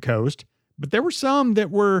off the coast, but there were some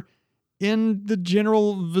that were in the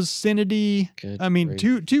general vicinity.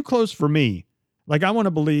 Too close for me. Like, I want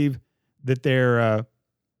to believe that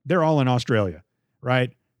they're all in Australia,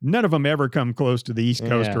 right? None of them ever come close to the East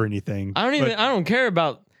Coast or anything. I don't care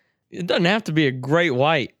about, it doesn't have to be a great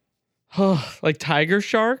white. Like tiger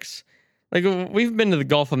sharks. Like, we've been to the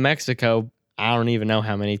Gulf of Mexico, I don't even know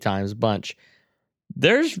how many times, bunch.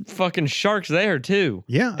 There's fucking sharks there too.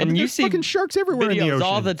 Yeah. And you see fucking sharks everywhere in the ocean.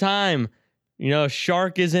 All the time. A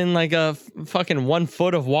shark is in like a fucking 1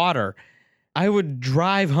 foot of water. I would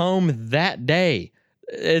drive home that day.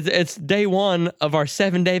 It's day 1 of our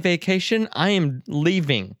 7-day vacation. I am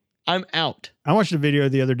leaving. I'm out. I watched a video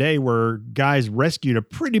the other day where guys rescued a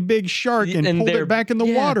pretty big shark and pulled it back in the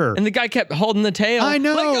water. And the guy kept holding the tail. I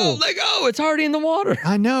know. Let go. It's already in the water.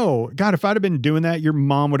 I know. God, if I'd have been doing that, your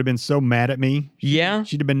mom would have been so mad at me. Yeah.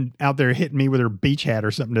 She'd have been out there hitting me with her beach hat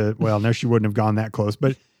or something well, no, she wouldn't have gone that close.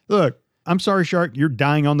 But look, I'm sorry, shark, you're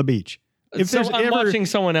dying on the beach. I'm watching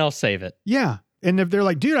someone else save it. Yeah. And if they're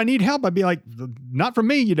like, dude, I need help, I'd be like, not from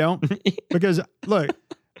me, you don't. Because look,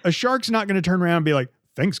 a shark's not going to turn around and be like,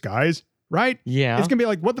 thanks, guys. Right? Yeah. It's going to be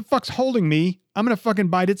like, what the fuck's holding me? I'm going to fucking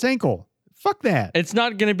bite its ankle. Fuck that. It's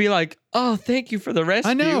not going to be like, oh, thank you for the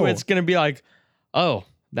rescue. I know. It's going to be like, oh,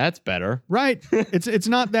 that's better. Right. It's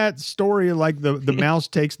not that story like the mouse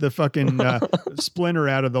takes the fucking splinter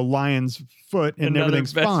out of the lion's foot and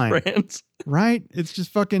everything's fine. Friends. Right? It's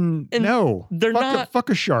just fucking, no. Fuck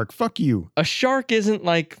a shark. Fuck you. A shark isn't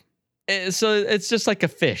like, so it's just like a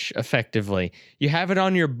fish, effectively. You have it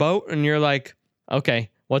on your boat and you're like, okay,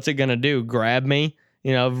 what's it going to do? Grab me?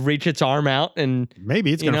 Reach its arm out and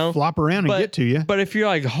maybe it's going to flop around and get to you. But if you're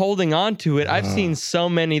like holding on to it, I've seen so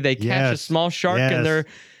many, they catch a small shark and they're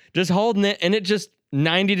just holding it and it just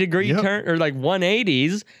 90-degree turn or like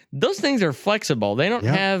 180s. Those things are flexible. They don't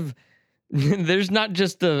have, there's not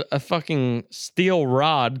just a fucking steel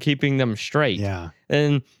rod keeping them straight. Yeah.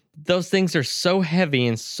 And those things are so heavy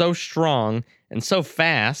and so strong and so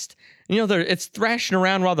fast. It's thrashing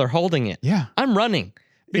around while they're holding it. Yeah. I'm running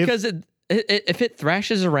because if it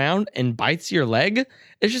thrashes around and bites your leg,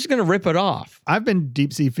 it's just going to rip it off. I've been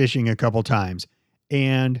deep sea fishing a couple times,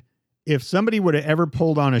 and if somebody would have ever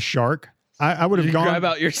pulled on a shark, I would have gone. Grab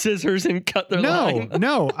out your scissors and cut their line.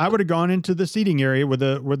 No, I would have gone into the seating area where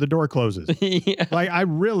the door closes. Yeah. Like I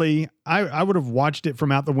would have watched it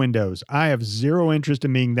from out the windows. I have zero interest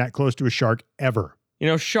in being that close to a shark ever.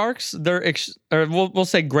 Sharks, we'll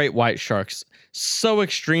say great white sharks, so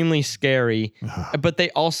extremely scary, but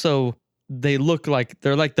they look like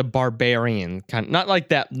they're like the barbarian kind, not like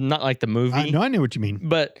that, not like the movie. I know what you mean.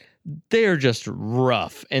 But they are just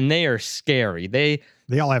rough and they are scary. They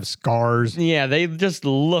all have scars. Yeah, they just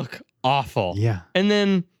look awful. Yeah. And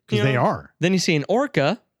then because they are. Then you see an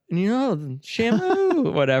orca and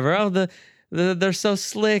shampoo, whatever. Oh, they're so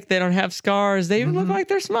slick, they don't have scars. They even look like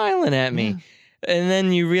they're smiling at me. Yeah. And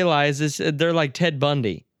then you realize they're like Ted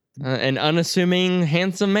Bundy. An unassuming,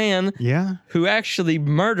 handsome man who actually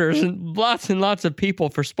murders lots and lots of people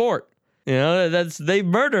for sport. They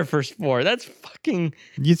murder for sport. That's fucking...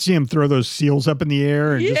 You see him throw those seals up in the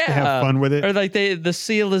air and just to have fun with it. Or like the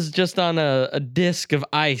seal is just on a disc of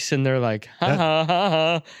ice and they're like, ha ha ha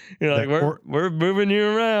ha. We're moving you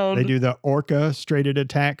around. They do the orca straighted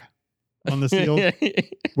attack on the seals,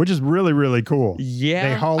 which is really, really cool. Yeah.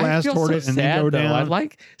 They haul ass toward it and then go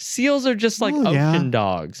down. Seals are just like ocean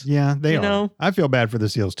dogs. Yeah, they are. I feel bad for the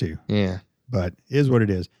seals too. Yeah. But it is what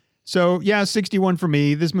it is. So 61 for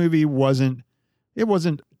me. This movie wasn't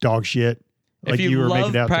dog shit. Like if you were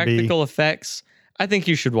making it out to be. Practical effects, I think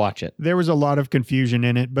you should watch it. There was a lot of confusion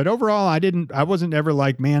in it, but overall I wasn't ever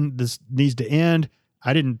like, man, this needs to end.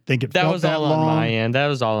 I didn't think it felt that long. That was all on my end. That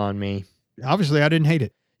was all on me. Obviously, I didn't hate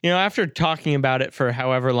it. After talking about it for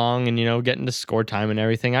however long and, getting to score time and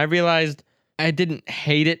everything, I realized I didn't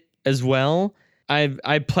hate it as well.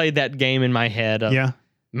 I played that game in my head of,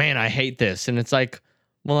 man, I hate this. And it's like,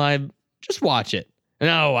 well, I just watch it.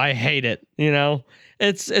 No, I hate it.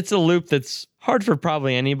 It's a loop that's hard for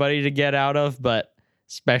probably anybody to get out of, but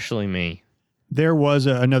especially me. There was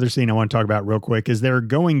another scene I want to talk about real quick is they're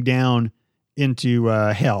going down into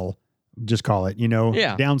hell. Just call it,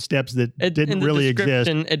 down steps that didn't really exist.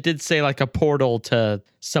 It did say like a portal to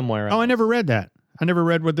somewhere else. Oh, I never read that. I never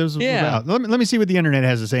read what this was about. Let me see what the internet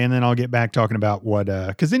has to say, and then I'll get back talking about what,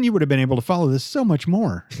 because then you would have been able to follow this so much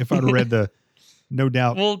more if I'd have read the, no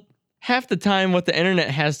doubt. Well, half the time what the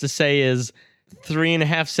internet has to say is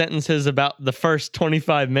 3.5 sentences about the first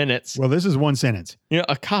 25 minutes. Well, this is one sentence.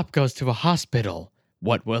 A cop goes to a hospital.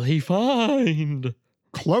 What will he find?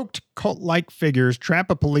 Cloaked cult-like figures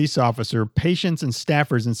trap a police officer, patients, and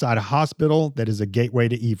staffers inside a hospital that is a gateway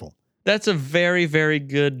to evil. That's a very, very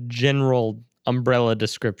good general umbrella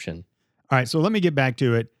description. All right, so let me get back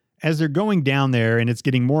to it. As they're going down there and it's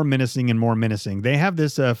getting more menacing and more menacing, they have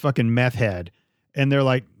this fucking meth head, and they're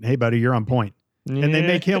like, hey, buddy, you're on point. Yeah. And they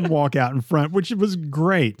make him walk out in front, which was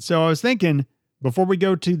great. So I was thinking, before we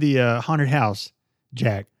go to the haunted house,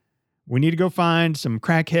 Jack, we need to go find some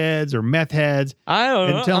crackheads or meth heads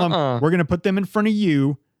and tell them we're going to put them in front of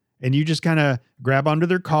you, and you just kind of grab onto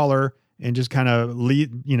their collar and just kind of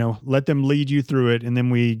let them lead you through it. And then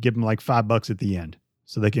we give them like $5 at the end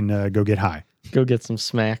so they can go get high. Go get some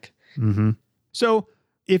smack. Mm-hmm. So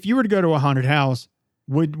if you were to go to a haunted house,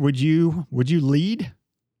 would you lead?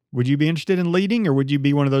 Would you be interested in leading, or would you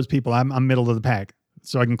be one of those people? I'm middle of the pack,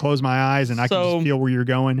 so I can close my eyes and I can just feel where you're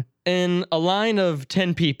going. In a line of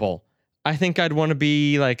 10 people, I think I'd want to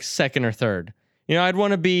be like second or third. I'd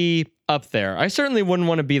want to be up there. I certainly wouldn't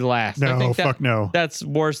want to be last. No, I think fuck no. That's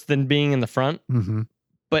worse than being in the front. Mm-hmm.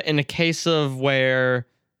 But in a case of where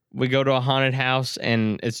we go to a haunted house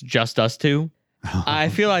and it's just us two, I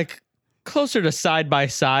feel like closer to side by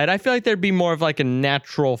side, I feel like there'd be more of like a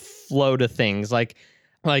natural flow to things. Like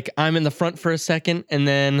I'm in the front for a second and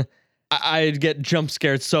then I'd get jump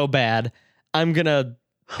scared so bad. I'm going to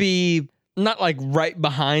be not like right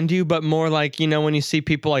behind you, but more like, when you see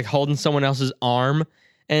people like holding someone else's arm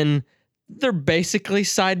and they're basically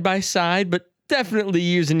side by side, but definitely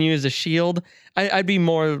using you as a shield. I'd be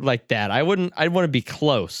more like that. I'd want to be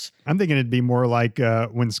close. I'm thinking it'd be more like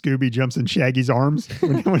when Scooby jumps in Shaggy's arms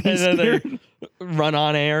when he's scared. They run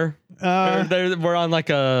on air. We're on like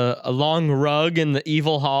a long rug in the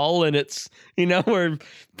evil hall, and it's we're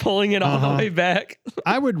pulling it all the way back.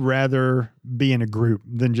 I would rather be in a group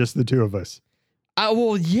than just the two of us.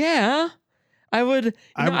 Well, yeah. I would.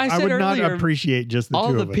 I would not appreciate just the two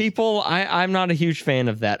of us. All the people. I'm not a huge fan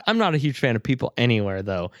of that. I'm not a huge fan of people anywhere,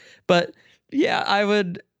 though. But yeah, I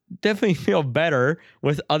would definitely feel better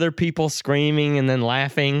with other people screaming and then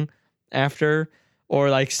laughing after, or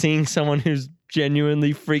like seeing someone who's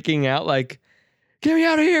genuinely freaking out, like, "Get me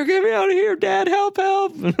out of here! Get me out of here! Dad, help!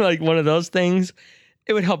 Help!" Like one of those things.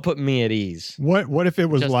 It would help put me at ease. What if it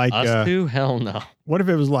was just like us two? Hell no. What if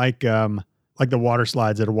it was like the water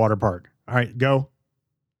slides at a water park? All right, go.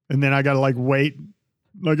 And then I got to like wait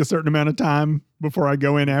like a certain amount of time before I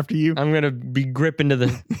go in after you. I'm going to be gripping to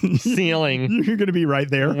the ceiling. You're going to be right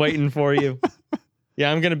there. Waiting for you.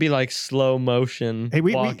 Yeah, I'm going to be like slow motion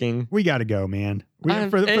walking. We got to go, man.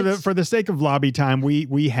 For the sake of lobby time,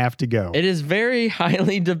 we have to go. It is very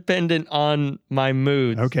highly dependent on my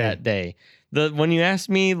moods that day. When you asked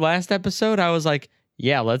me last episode, I was like,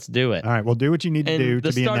 yeah, let's do it. All right, well, do what you need to do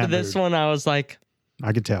to be in that mood. The start of this one, I was like,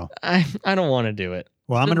 I could tell. I don't want to do it.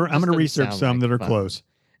 Well, I'm gonna research some that are close.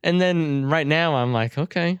 And then right now I'm like,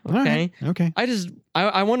 okay. Right, okay.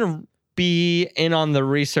 I want to be in on the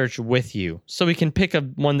research with you so we can pick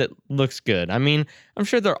one that looks good. I mean, I'm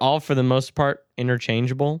sure they're all for the most part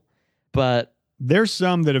interchangeable, but there's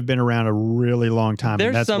some that have been around a really long time. There's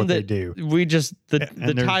and that's some what that they do. We just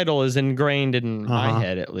the title is ingrained in my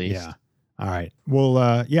head at least. Yeah. All right. Well,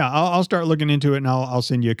 I'll start looking into it, and I'll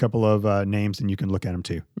send you a couple of names, and you can look at them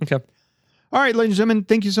too. Okay. All right, ladies and gentlemen,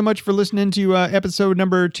 thank you so much for listening to episode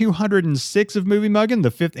number 206 of Movie Muggin', the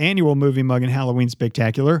 5th annual Movie Muggin' Halloween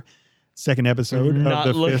Spectacular. Second episode Not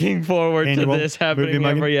of the looking forward to this happening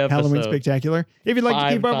every episode. Halloween Spectacular. If you'd like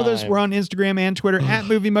to keep up with us, we're on Instagram and Twitter at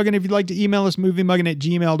Movie Muggin'. If you'd like to email us,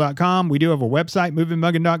 moviemuggin@gmail.com. We do have a website,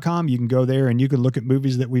 moviemuggin.com. You can go there and you can look at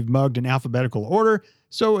movies that we've mugged in alphabetical order.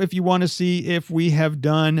 So if you want to see if we have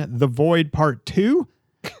done The Void Part 2,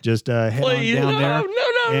 just head on down there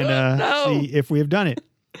and see if we have done it.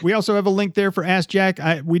 We also have a link there for Ask Jack.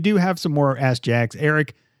 We do have some more Ask Jacks.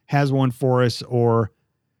 Eric has one for us, or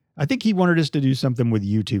I think he wanted us to do something with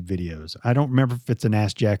YouTube videos. I don't remember if it's an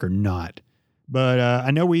Ask Jack or not, but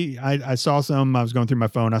I know I saw some. I was going through my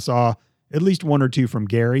phone. I saw at least one or two from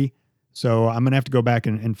Gary. So I'm going to have to go back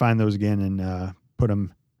and find those again and put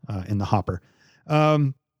them in the hopper.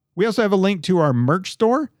 We also have a link to our merch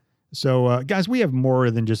store. So guys, we have more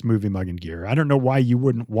than just Movie Muggin' gear. I don't know why you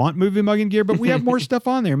wouldn't want Movie Muggin' gear, but we have more stuff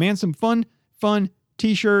on there, man. Some fun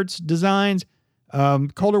t-shirts, designs.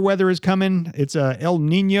 Colder weather is coming. It's El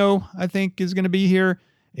Nino, I think, is going to be here.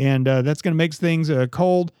 And that's going to make things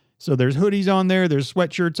cold. So there's hoodies on there. There's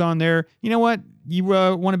sweatshirts on there. You know what? You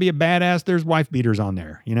want to be a badass? There's wife beaters on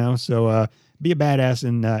there, So be a badass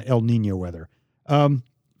in El Nino weather.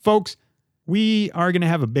 Folks, we are going to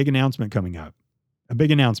have a big announcement coming up. A big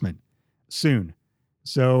announcement soon.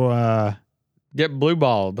 So get blue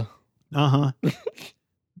balled.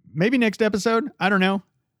 Maybe next episode. I don't know.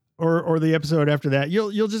 Or the episode after that.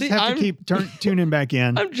 You'll just have to keep tuning back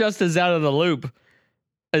in. I'm just as out of the loop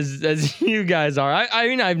as you guys are. I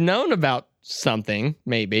mean, I've known about something,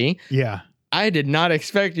 maybe. Yeah. I did not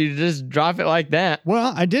expect you to just drop it like that.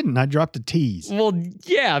 Well, I didn't. I dropped a tease. Well,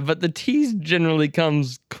 yeah, but the tease generally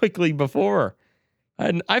comes quickly before.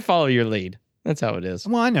 I follow your lead. That's how it is.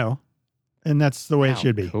 Well, I know. And that's the way it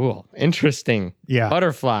should be. Cool. Interesting. Yeah.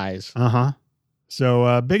 Butterflies.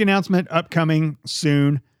 So big announcement upcoming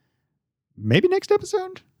soon. Maybe next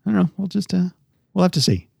episode. I don't know. We'll just we'll have to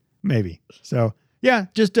see. Maybe. So yeah,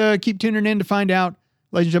 just keep tuning in to find out.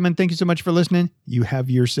 Ladies and gentlemen, thank you so much for listening. You have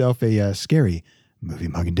yourself a scary Movie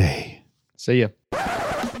Muggin' day. See ya.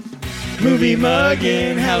 Movie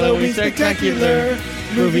Muggin' Halloween Spectacular.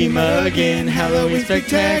 Movie Muggin' Halloween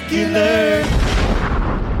Spectacular.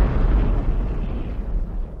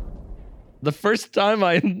 The first time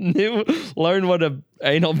I learned what a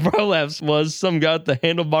anal prolapse was, some guy with the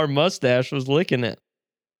handlebar mustache was licking it.